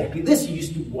do exactly this. He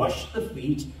used to wash the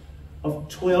feet of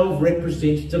 12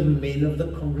 representative men of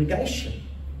the congregation.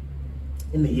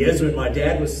 In the years when my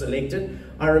dad was selected,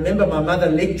 I remember my mother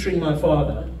lecturing my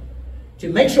father to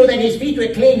make sure that his feet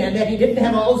were clean and that he didn't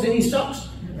have holes in his socks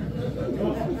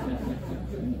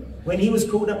when he was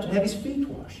called up to have his feet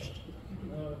washed.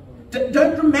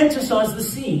 Don't romanticize the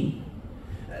scene.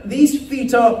 These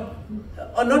feet are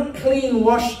not clean,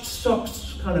 washed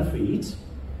socks kind of feet.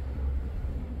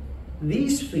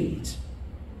 These feet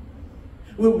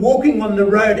were walking on the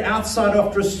road outside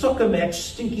after a soccer match,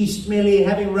 stinky, smelly,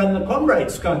 having run the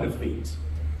comrades kind of feet.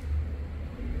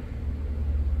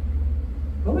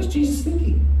 What was Jesus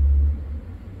thinking?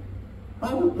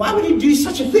 Why would he do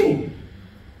such a thing?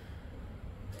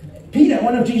 Peter,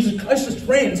 one of Jesus' closest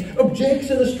friends, objects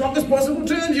in the strongest possible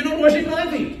terms. You're not washing my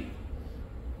feet.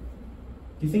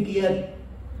 Do you think he had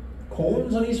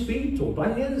corns on his feet, or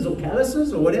bunions, or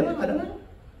calluses, or whatever? I don't know.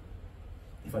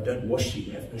 If I don't wash you,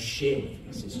 you have no share with me,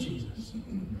 says Jesus.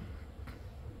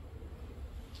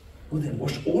 Well, then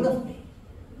wash all of me.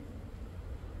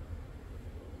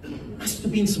 Must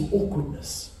have been some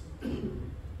awkwardness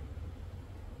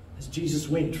as Jesus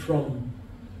went from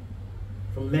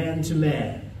man to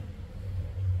man,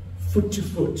 foot to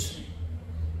foot.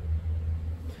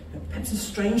 Perhaps a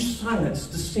strange silence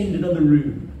descended on the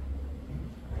room.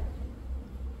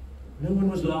 No one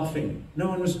was laughing. No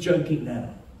one was joking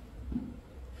now.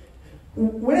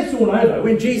 When it's all over,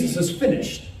 when Jesus is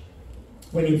finished,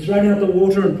 when he'd thrown out the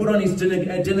water and put on his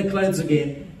dinner clothes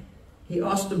again, he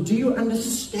asked them, do you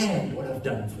understand what I've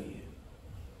done for you?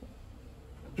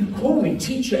 You call me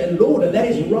teacher and Lord, and that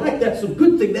is right. That's a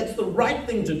good thing. That's the right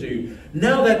thing to do.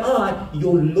 Now that I,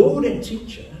 your Lord and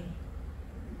teacher,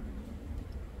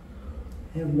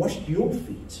 have washed your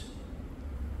feet,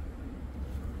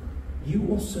 you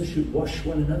also should wash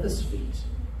one another's feet.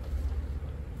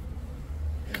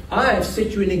 I have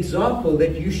set you an example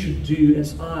that you should do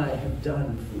as I have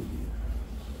done for you.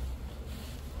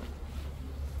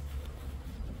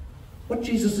 What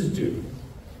Jesus is doing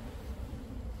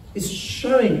is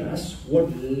showing us what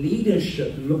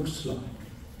leadership looks like,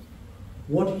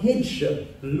 what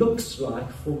headship looks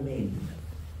like for men.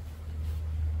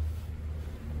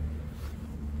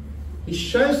 He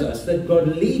shows us that God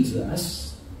leads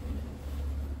us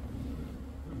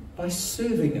by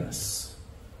serving us.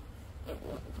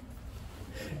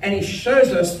 And he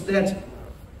shows us that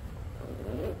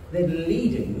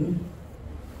leading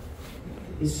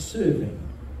is serving.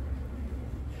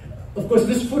 Of course,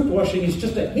 this foot washing is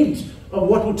just a hint of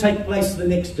what will take place the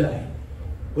next day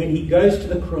when he goes to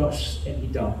the cross and he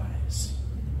dies.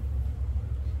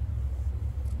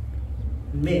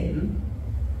 Men,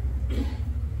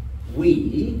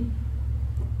 we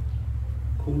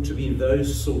called to be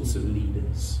those sorts of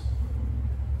leaders.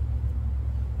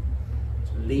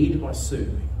 To lead by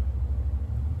serving.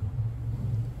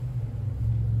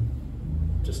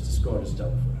 Just as God has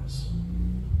done for us.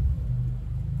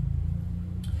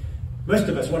 Most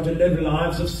of us want to live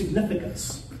lives of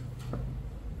significance.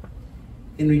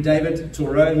 Henry David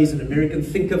Thoreau, he's an American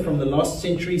thinker from the last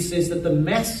century, says that the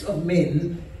mass of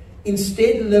men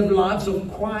instead live lives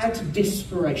of quiet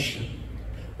desperation.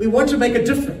 We want to make a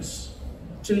difference,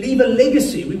 to leave a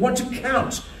legacy. We want to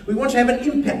count. We want to have an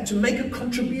impact, to make a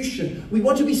contribution. We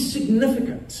want to be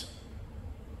significant.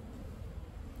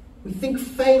 We think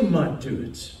fame might do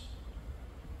it.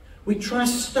 We try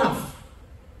stuff.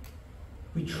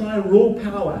 We try raw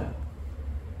power.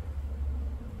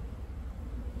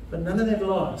 But none of that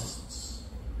lasts.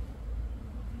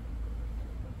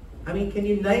 I mean, can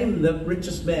you name the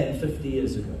richest man 50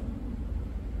 years ago?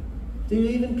 Do you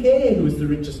even care who was the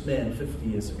richest man 50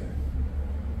 years ago?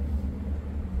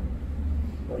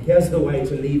 Well, here's the way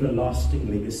to leave a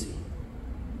lasting legacy.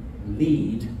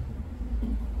 Lead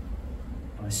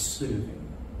by serving.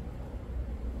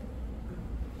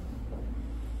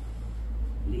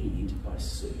 Lead by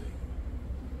serving.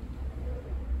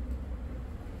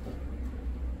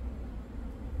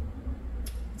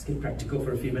 Let's get practical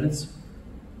for a few minutes.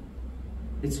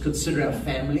 Let's consider our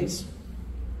families.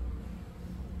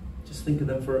 Just think of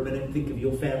them for a minute. Think of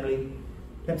your family.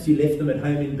 Perhaps you left them at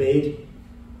home in bed.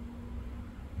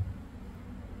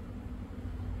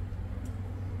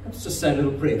 Let's just say a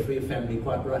little prayer for your family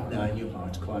quite right now in your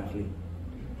heart, quietly.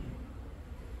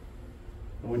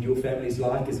 What your family's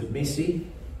like? Is it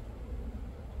messy?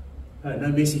 Oh, no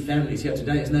messy families here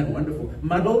today. Isn't that wonderful?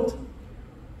 Muddled?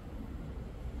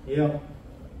 Yeah.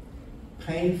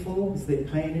 Painful? Is there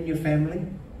pain in your family?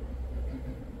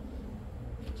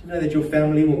 Do you know that your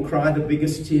family will cry the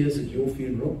biggest tears at your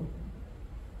funeral?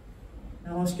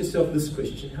 Now ask yourself this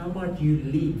question. How might you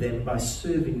lead them by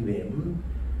serving them?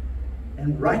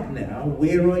 And right now,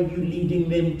 where are you leading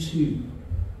them to?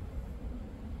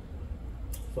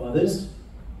 Fathers,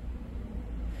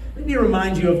 let me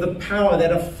remind you of the power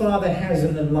that a father has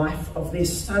in the life of their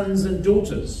sons and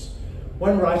daughters.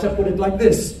 One writer put it like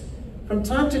this: from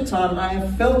time to time I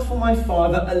have felt for my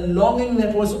father a longing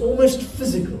that was almost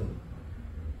physical.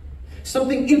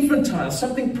 Something infantile,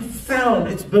 something profound.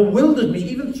 It's bewildered me,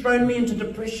 even thrown me into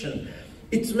depression.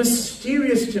 It's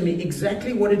mysterious to me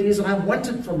exactly what it is I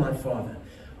wanted from my father.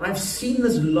 I've seen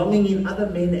this longing in other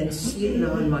men and see it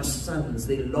now in my sons.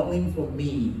 They're longing for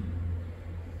me.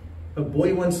 A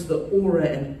boy wants the aura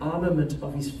and armament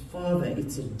of his father.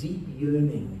 It's a deep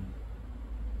yearning.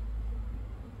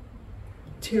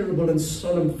 A terrible and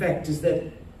solemn fact is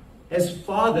that as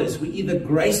fathers, we either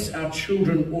grace our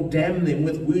children or damn them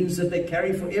with wounds that they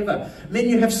carry forever. Men,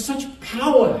 you have such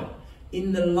power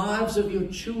in the lives of your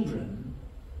children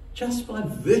just by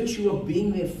virtue of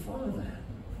being their father.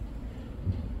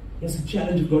 Here's the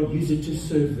challenge of God: use it to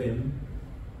serve them.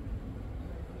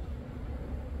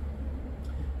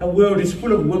 Our world is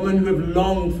full of women who have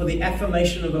longed for the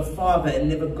affirmation of a father and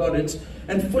never got it,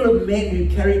 and full of men who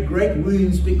carry great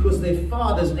wounds because their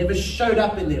fathers never showed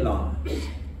up in their lives.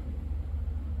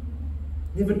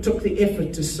 Never took the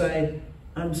effort to say,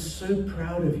 "I'm so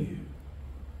proud of you."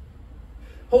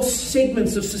 Whole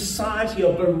segments of society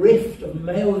are bereft of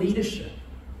male leadership.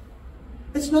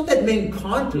 It's not that men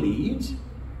can't lead,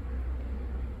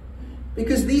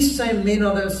 because these same men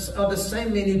are the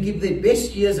same men who give their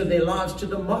best years of their lives to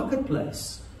the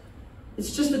marketplace.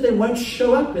 It's just that they won't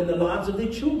show up in the lives of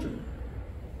their children.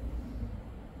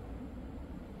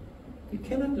 You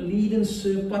cannot lead and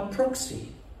serve by proxy.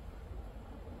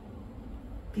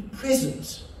 Be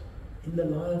present in the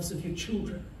lives of your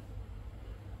children.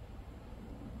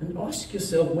 And ask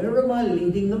yourself, where am I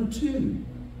leading them to?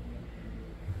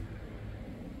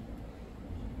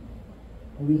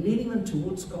 Are we leading them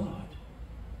towards God?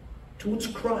 Towards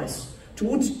Christ?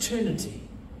 Towards eternity?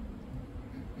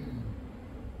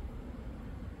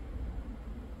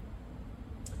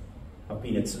 I've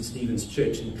been at St. Stephen's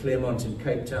Church in Claremont in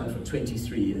Cape Town for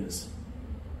 23 years.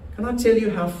 Can I tell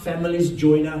you how families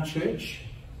join our church?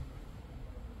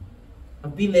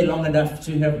 I've been there long enough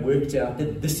to have worked out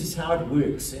that this is how it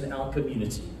works in our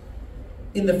community.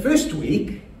 In the first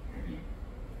week,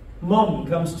 mom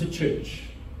comes to church.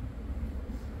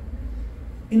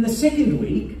 In the second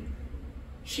week,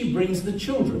 she brings the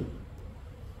children.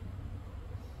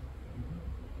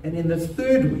 And in the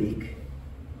third week,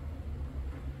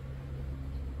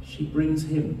 she brings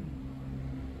him.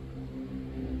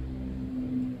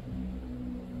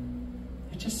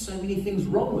 There's just so many things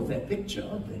wrong with that picture,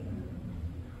 aren't there?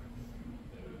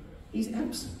 He's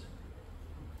absent.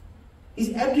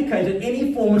 He's abdicated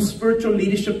any form of spiritual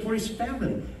leadership for his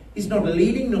family. He's not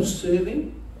leading nor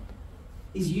serving.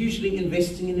 He's usually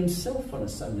investing in himself on a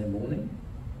Sunday morning.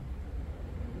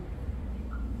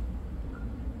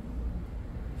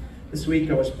 This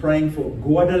week I was praying for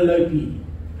Guadalupe.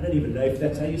 I don't even know if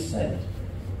that's how you say it.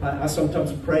 I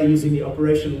sometimes pray using the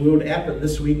Operation World app, and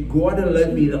this week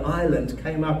Guadalupe, the island,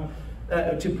 came up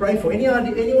to pray for.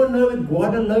 Anyone know what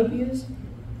Guadalupe is?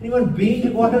 Anyone been to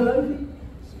Guadalupe?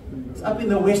 It's up in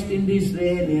the West Indies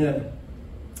there, near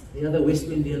the other West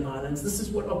Indian islands. This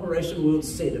is what Operation World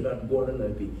said about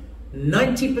Guadalupe.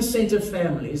 90% of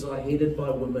families are headed by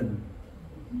women.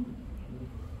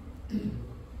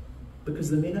 Because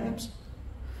the men are absent.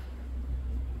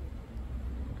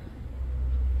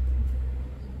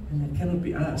 And that cannot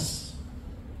be us.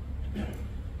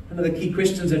 One of the key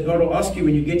questions that God will ask you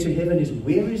when you get to heaven is,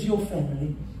 where is your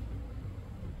family?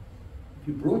 Have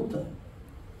you brought them?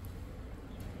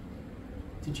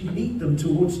 Did you lead them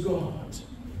towards God?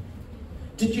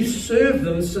 Did you serve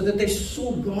them so that they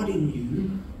saw God in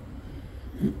you?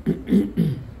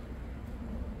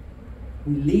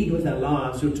 We lead with our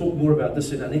lives. We'll talk more about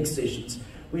this in our next sessions.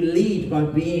 We lead by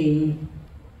being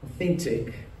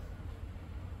authentic.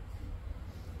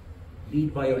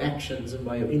 Lead by your actions and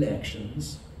by your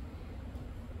inactions.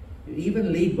 You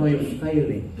even lead by your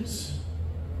failings.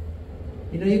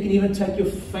 You know, you can even take your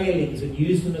failings and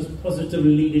use them as positive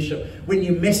leadership. When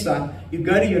you mess up, you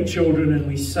go to your children and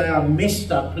we say, I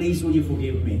messed up, please will you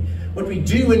forgive me? What we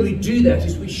do when we do that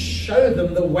is we show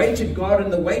them the way to God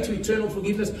and the way to eternal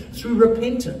forgiveness through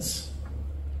repentance.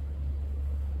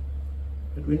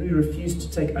 But when we refuse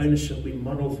to take ownership, we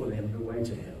model for them the way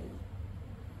to hell.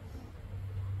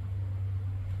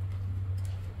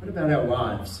 What about our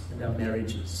wives and our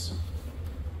marriages?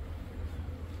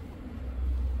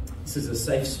 This is a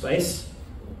safe space.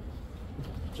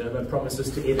 Jomo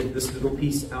promises to edit this little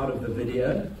piece out of the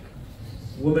video.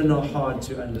 Women are hard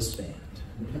to understand.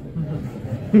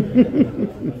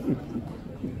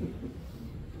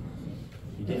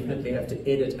 You definitely have to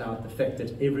edit out the fact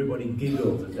that everybody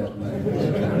giggled at that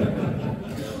moment.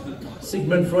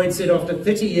 Sigmund Freud said after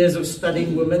 30 years of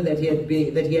studying women that he had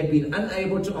been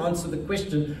unable to answer the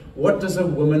question, what does a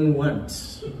woman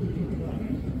want?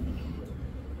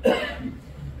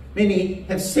 Many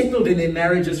have settled in their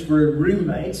marriages for a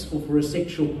roommate or for a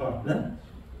sexual partner.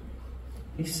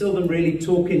 They seldom really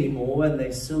talk anymore and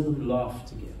they seldom laugh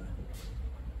together.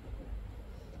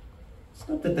 It's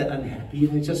not that they're unhappy,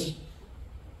 they just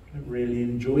don't really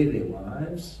enjoy their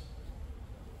wives.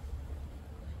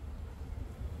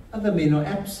 Other men are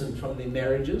absent from their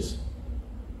marriages,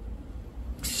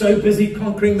 so busy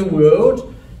conquering the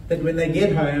world that when they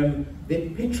get home, their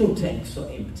petrol tanks are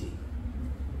empty.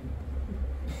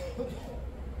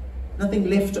 Nothing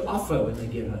left to offer when they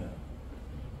get home.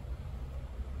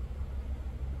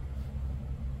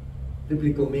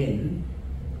 Biblical men,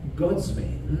 God's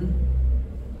men,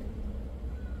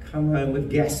 come home with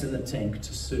gas in the tank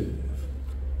to serve.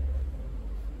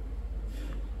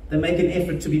 They make an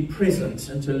effort to be present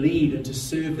and to lead and to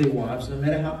serve their wives, no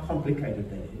matter how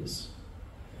complicated that is.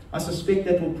 I suspect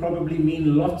that will probably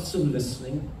mean lots of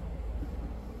listening.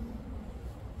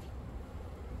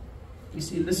 You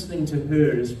see, listening to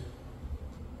her is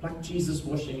like Jesus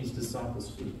washing his disciples'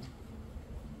 feet.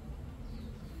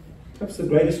 Perhaps the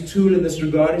greatest tool in this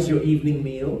regard is your evening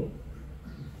meal.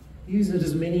 Use it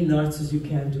as many nights as you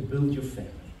can to build your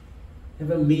family.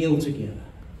 Have a meal together.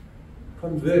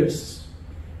 Converse.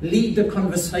 Lead the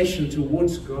conversation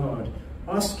towards God.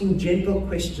 Asking gentle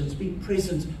questions. Be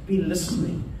present. Be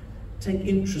listening. Take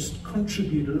interest.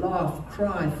 Contribute. Laugh.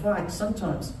 Cry. Fight.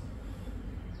 Sometimes.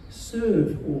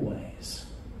 Serve always.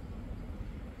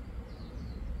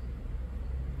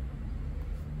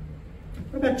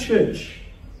 What about church?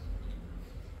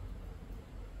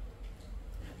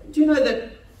 Do you know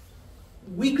that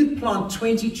we could plant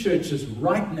 20 churches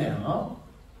right now,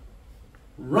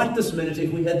 right this minute,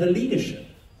 if we had the leadership?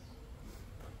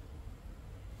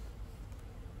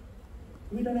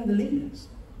 We don't have the leaders.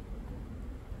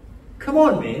 Come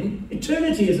on, man.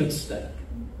 Eternity is at stake.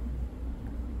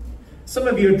 Some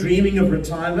of you are dreaming of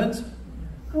retirement.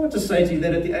 I want to say to you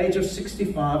that at the age of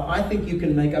 65, I think you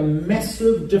can make a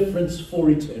massive difference for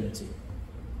eternity.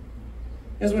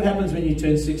 Here's what happens when you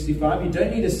turn 65. You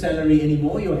don't need a salary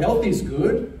anymore. Your health is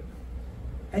good.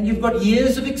 And you've got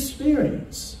years of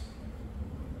experience.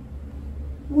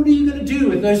 What are you going to do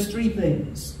with those three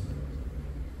things?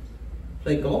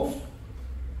 Play golf?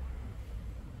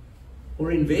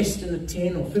 Or invest in the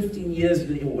 10 or 15 years,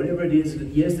 or whatever it is, the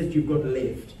years that you've got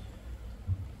left,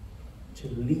 to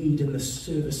lead in the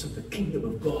service of the kingdom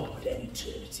of God and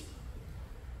eternity?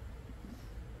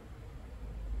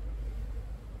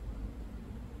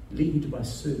 Lead by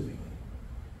serving.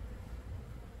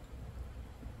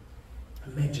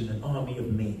 Imagine an army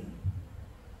of men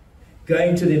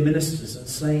going to their ministers and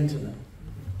saying to them,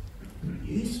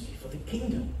 use me for the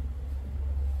kingdom.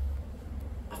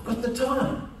 I've got the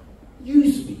time.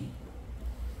 Use me.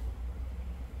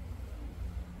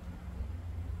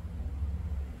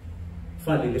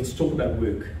 Finally, let's talk about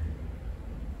work.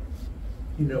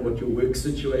 You know what your work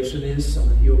situation is. Some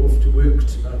of you are off to work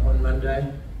on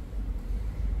Monday.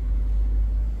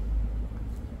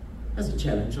 As a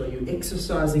challenge, are you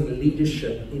exercising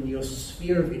leadership in your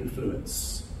sphere of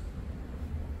influence?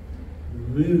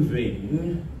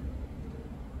 Moving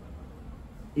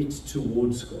it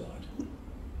towards God.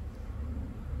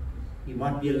 You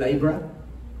might be a laborer.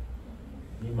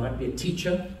 You might be a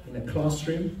teacher in a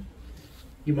classroom.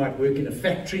 You might work in a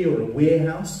factory or a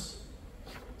warehouse.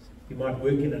 You might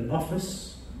work in an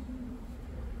office.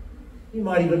 You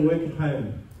might even work at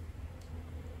home.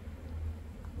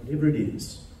 Whatever it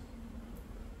is.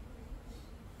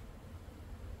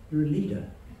 You're a leader.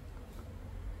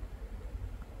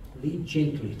 Lead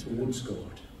gently towards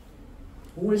God.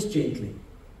 Always gently.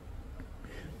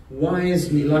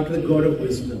 Wisely like the God of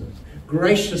wisdom.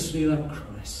 Graciously like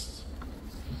Christ.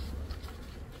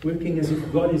 Working as if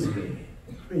God is there,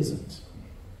 present.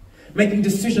 Making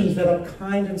decisions that are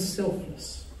kind and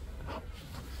selfless.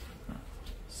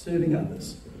 Serving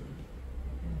others.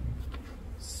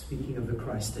 Speaking of the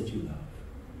Christ that you love.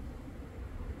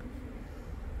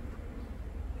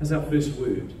 As our first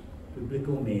word,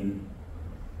 biblical men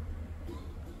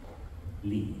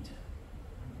lead.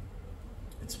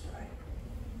 Let's pray.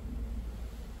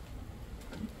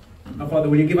 Our Father,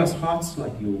 will you give us hearts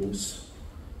like yours?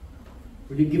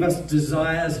 Will you give us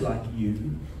desires like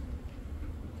you?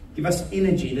 Give us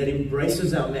energy that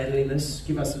embraces our manliness.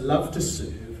 Give us love to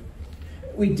serve.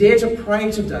 We dare to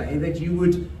pray today that you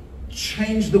would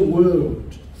change the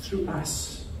world through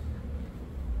us.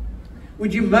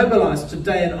 Would you mobilize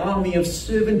today an army of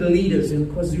servant leaders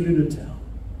in KwaZulu-Natal?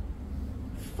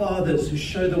 Fathers who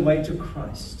show the way to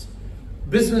Christ.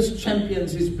 Business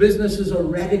champions whose businesses are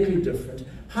radically different.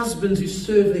 Husbands who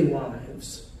serve their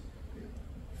wives.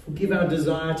 Forgive our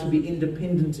desire to be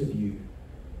independent of you.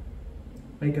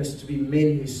 Make us to be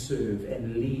men who serve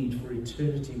and lead for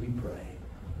eternity, we pray.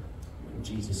 In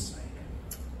Jesus'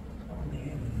 sake.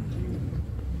 Amen.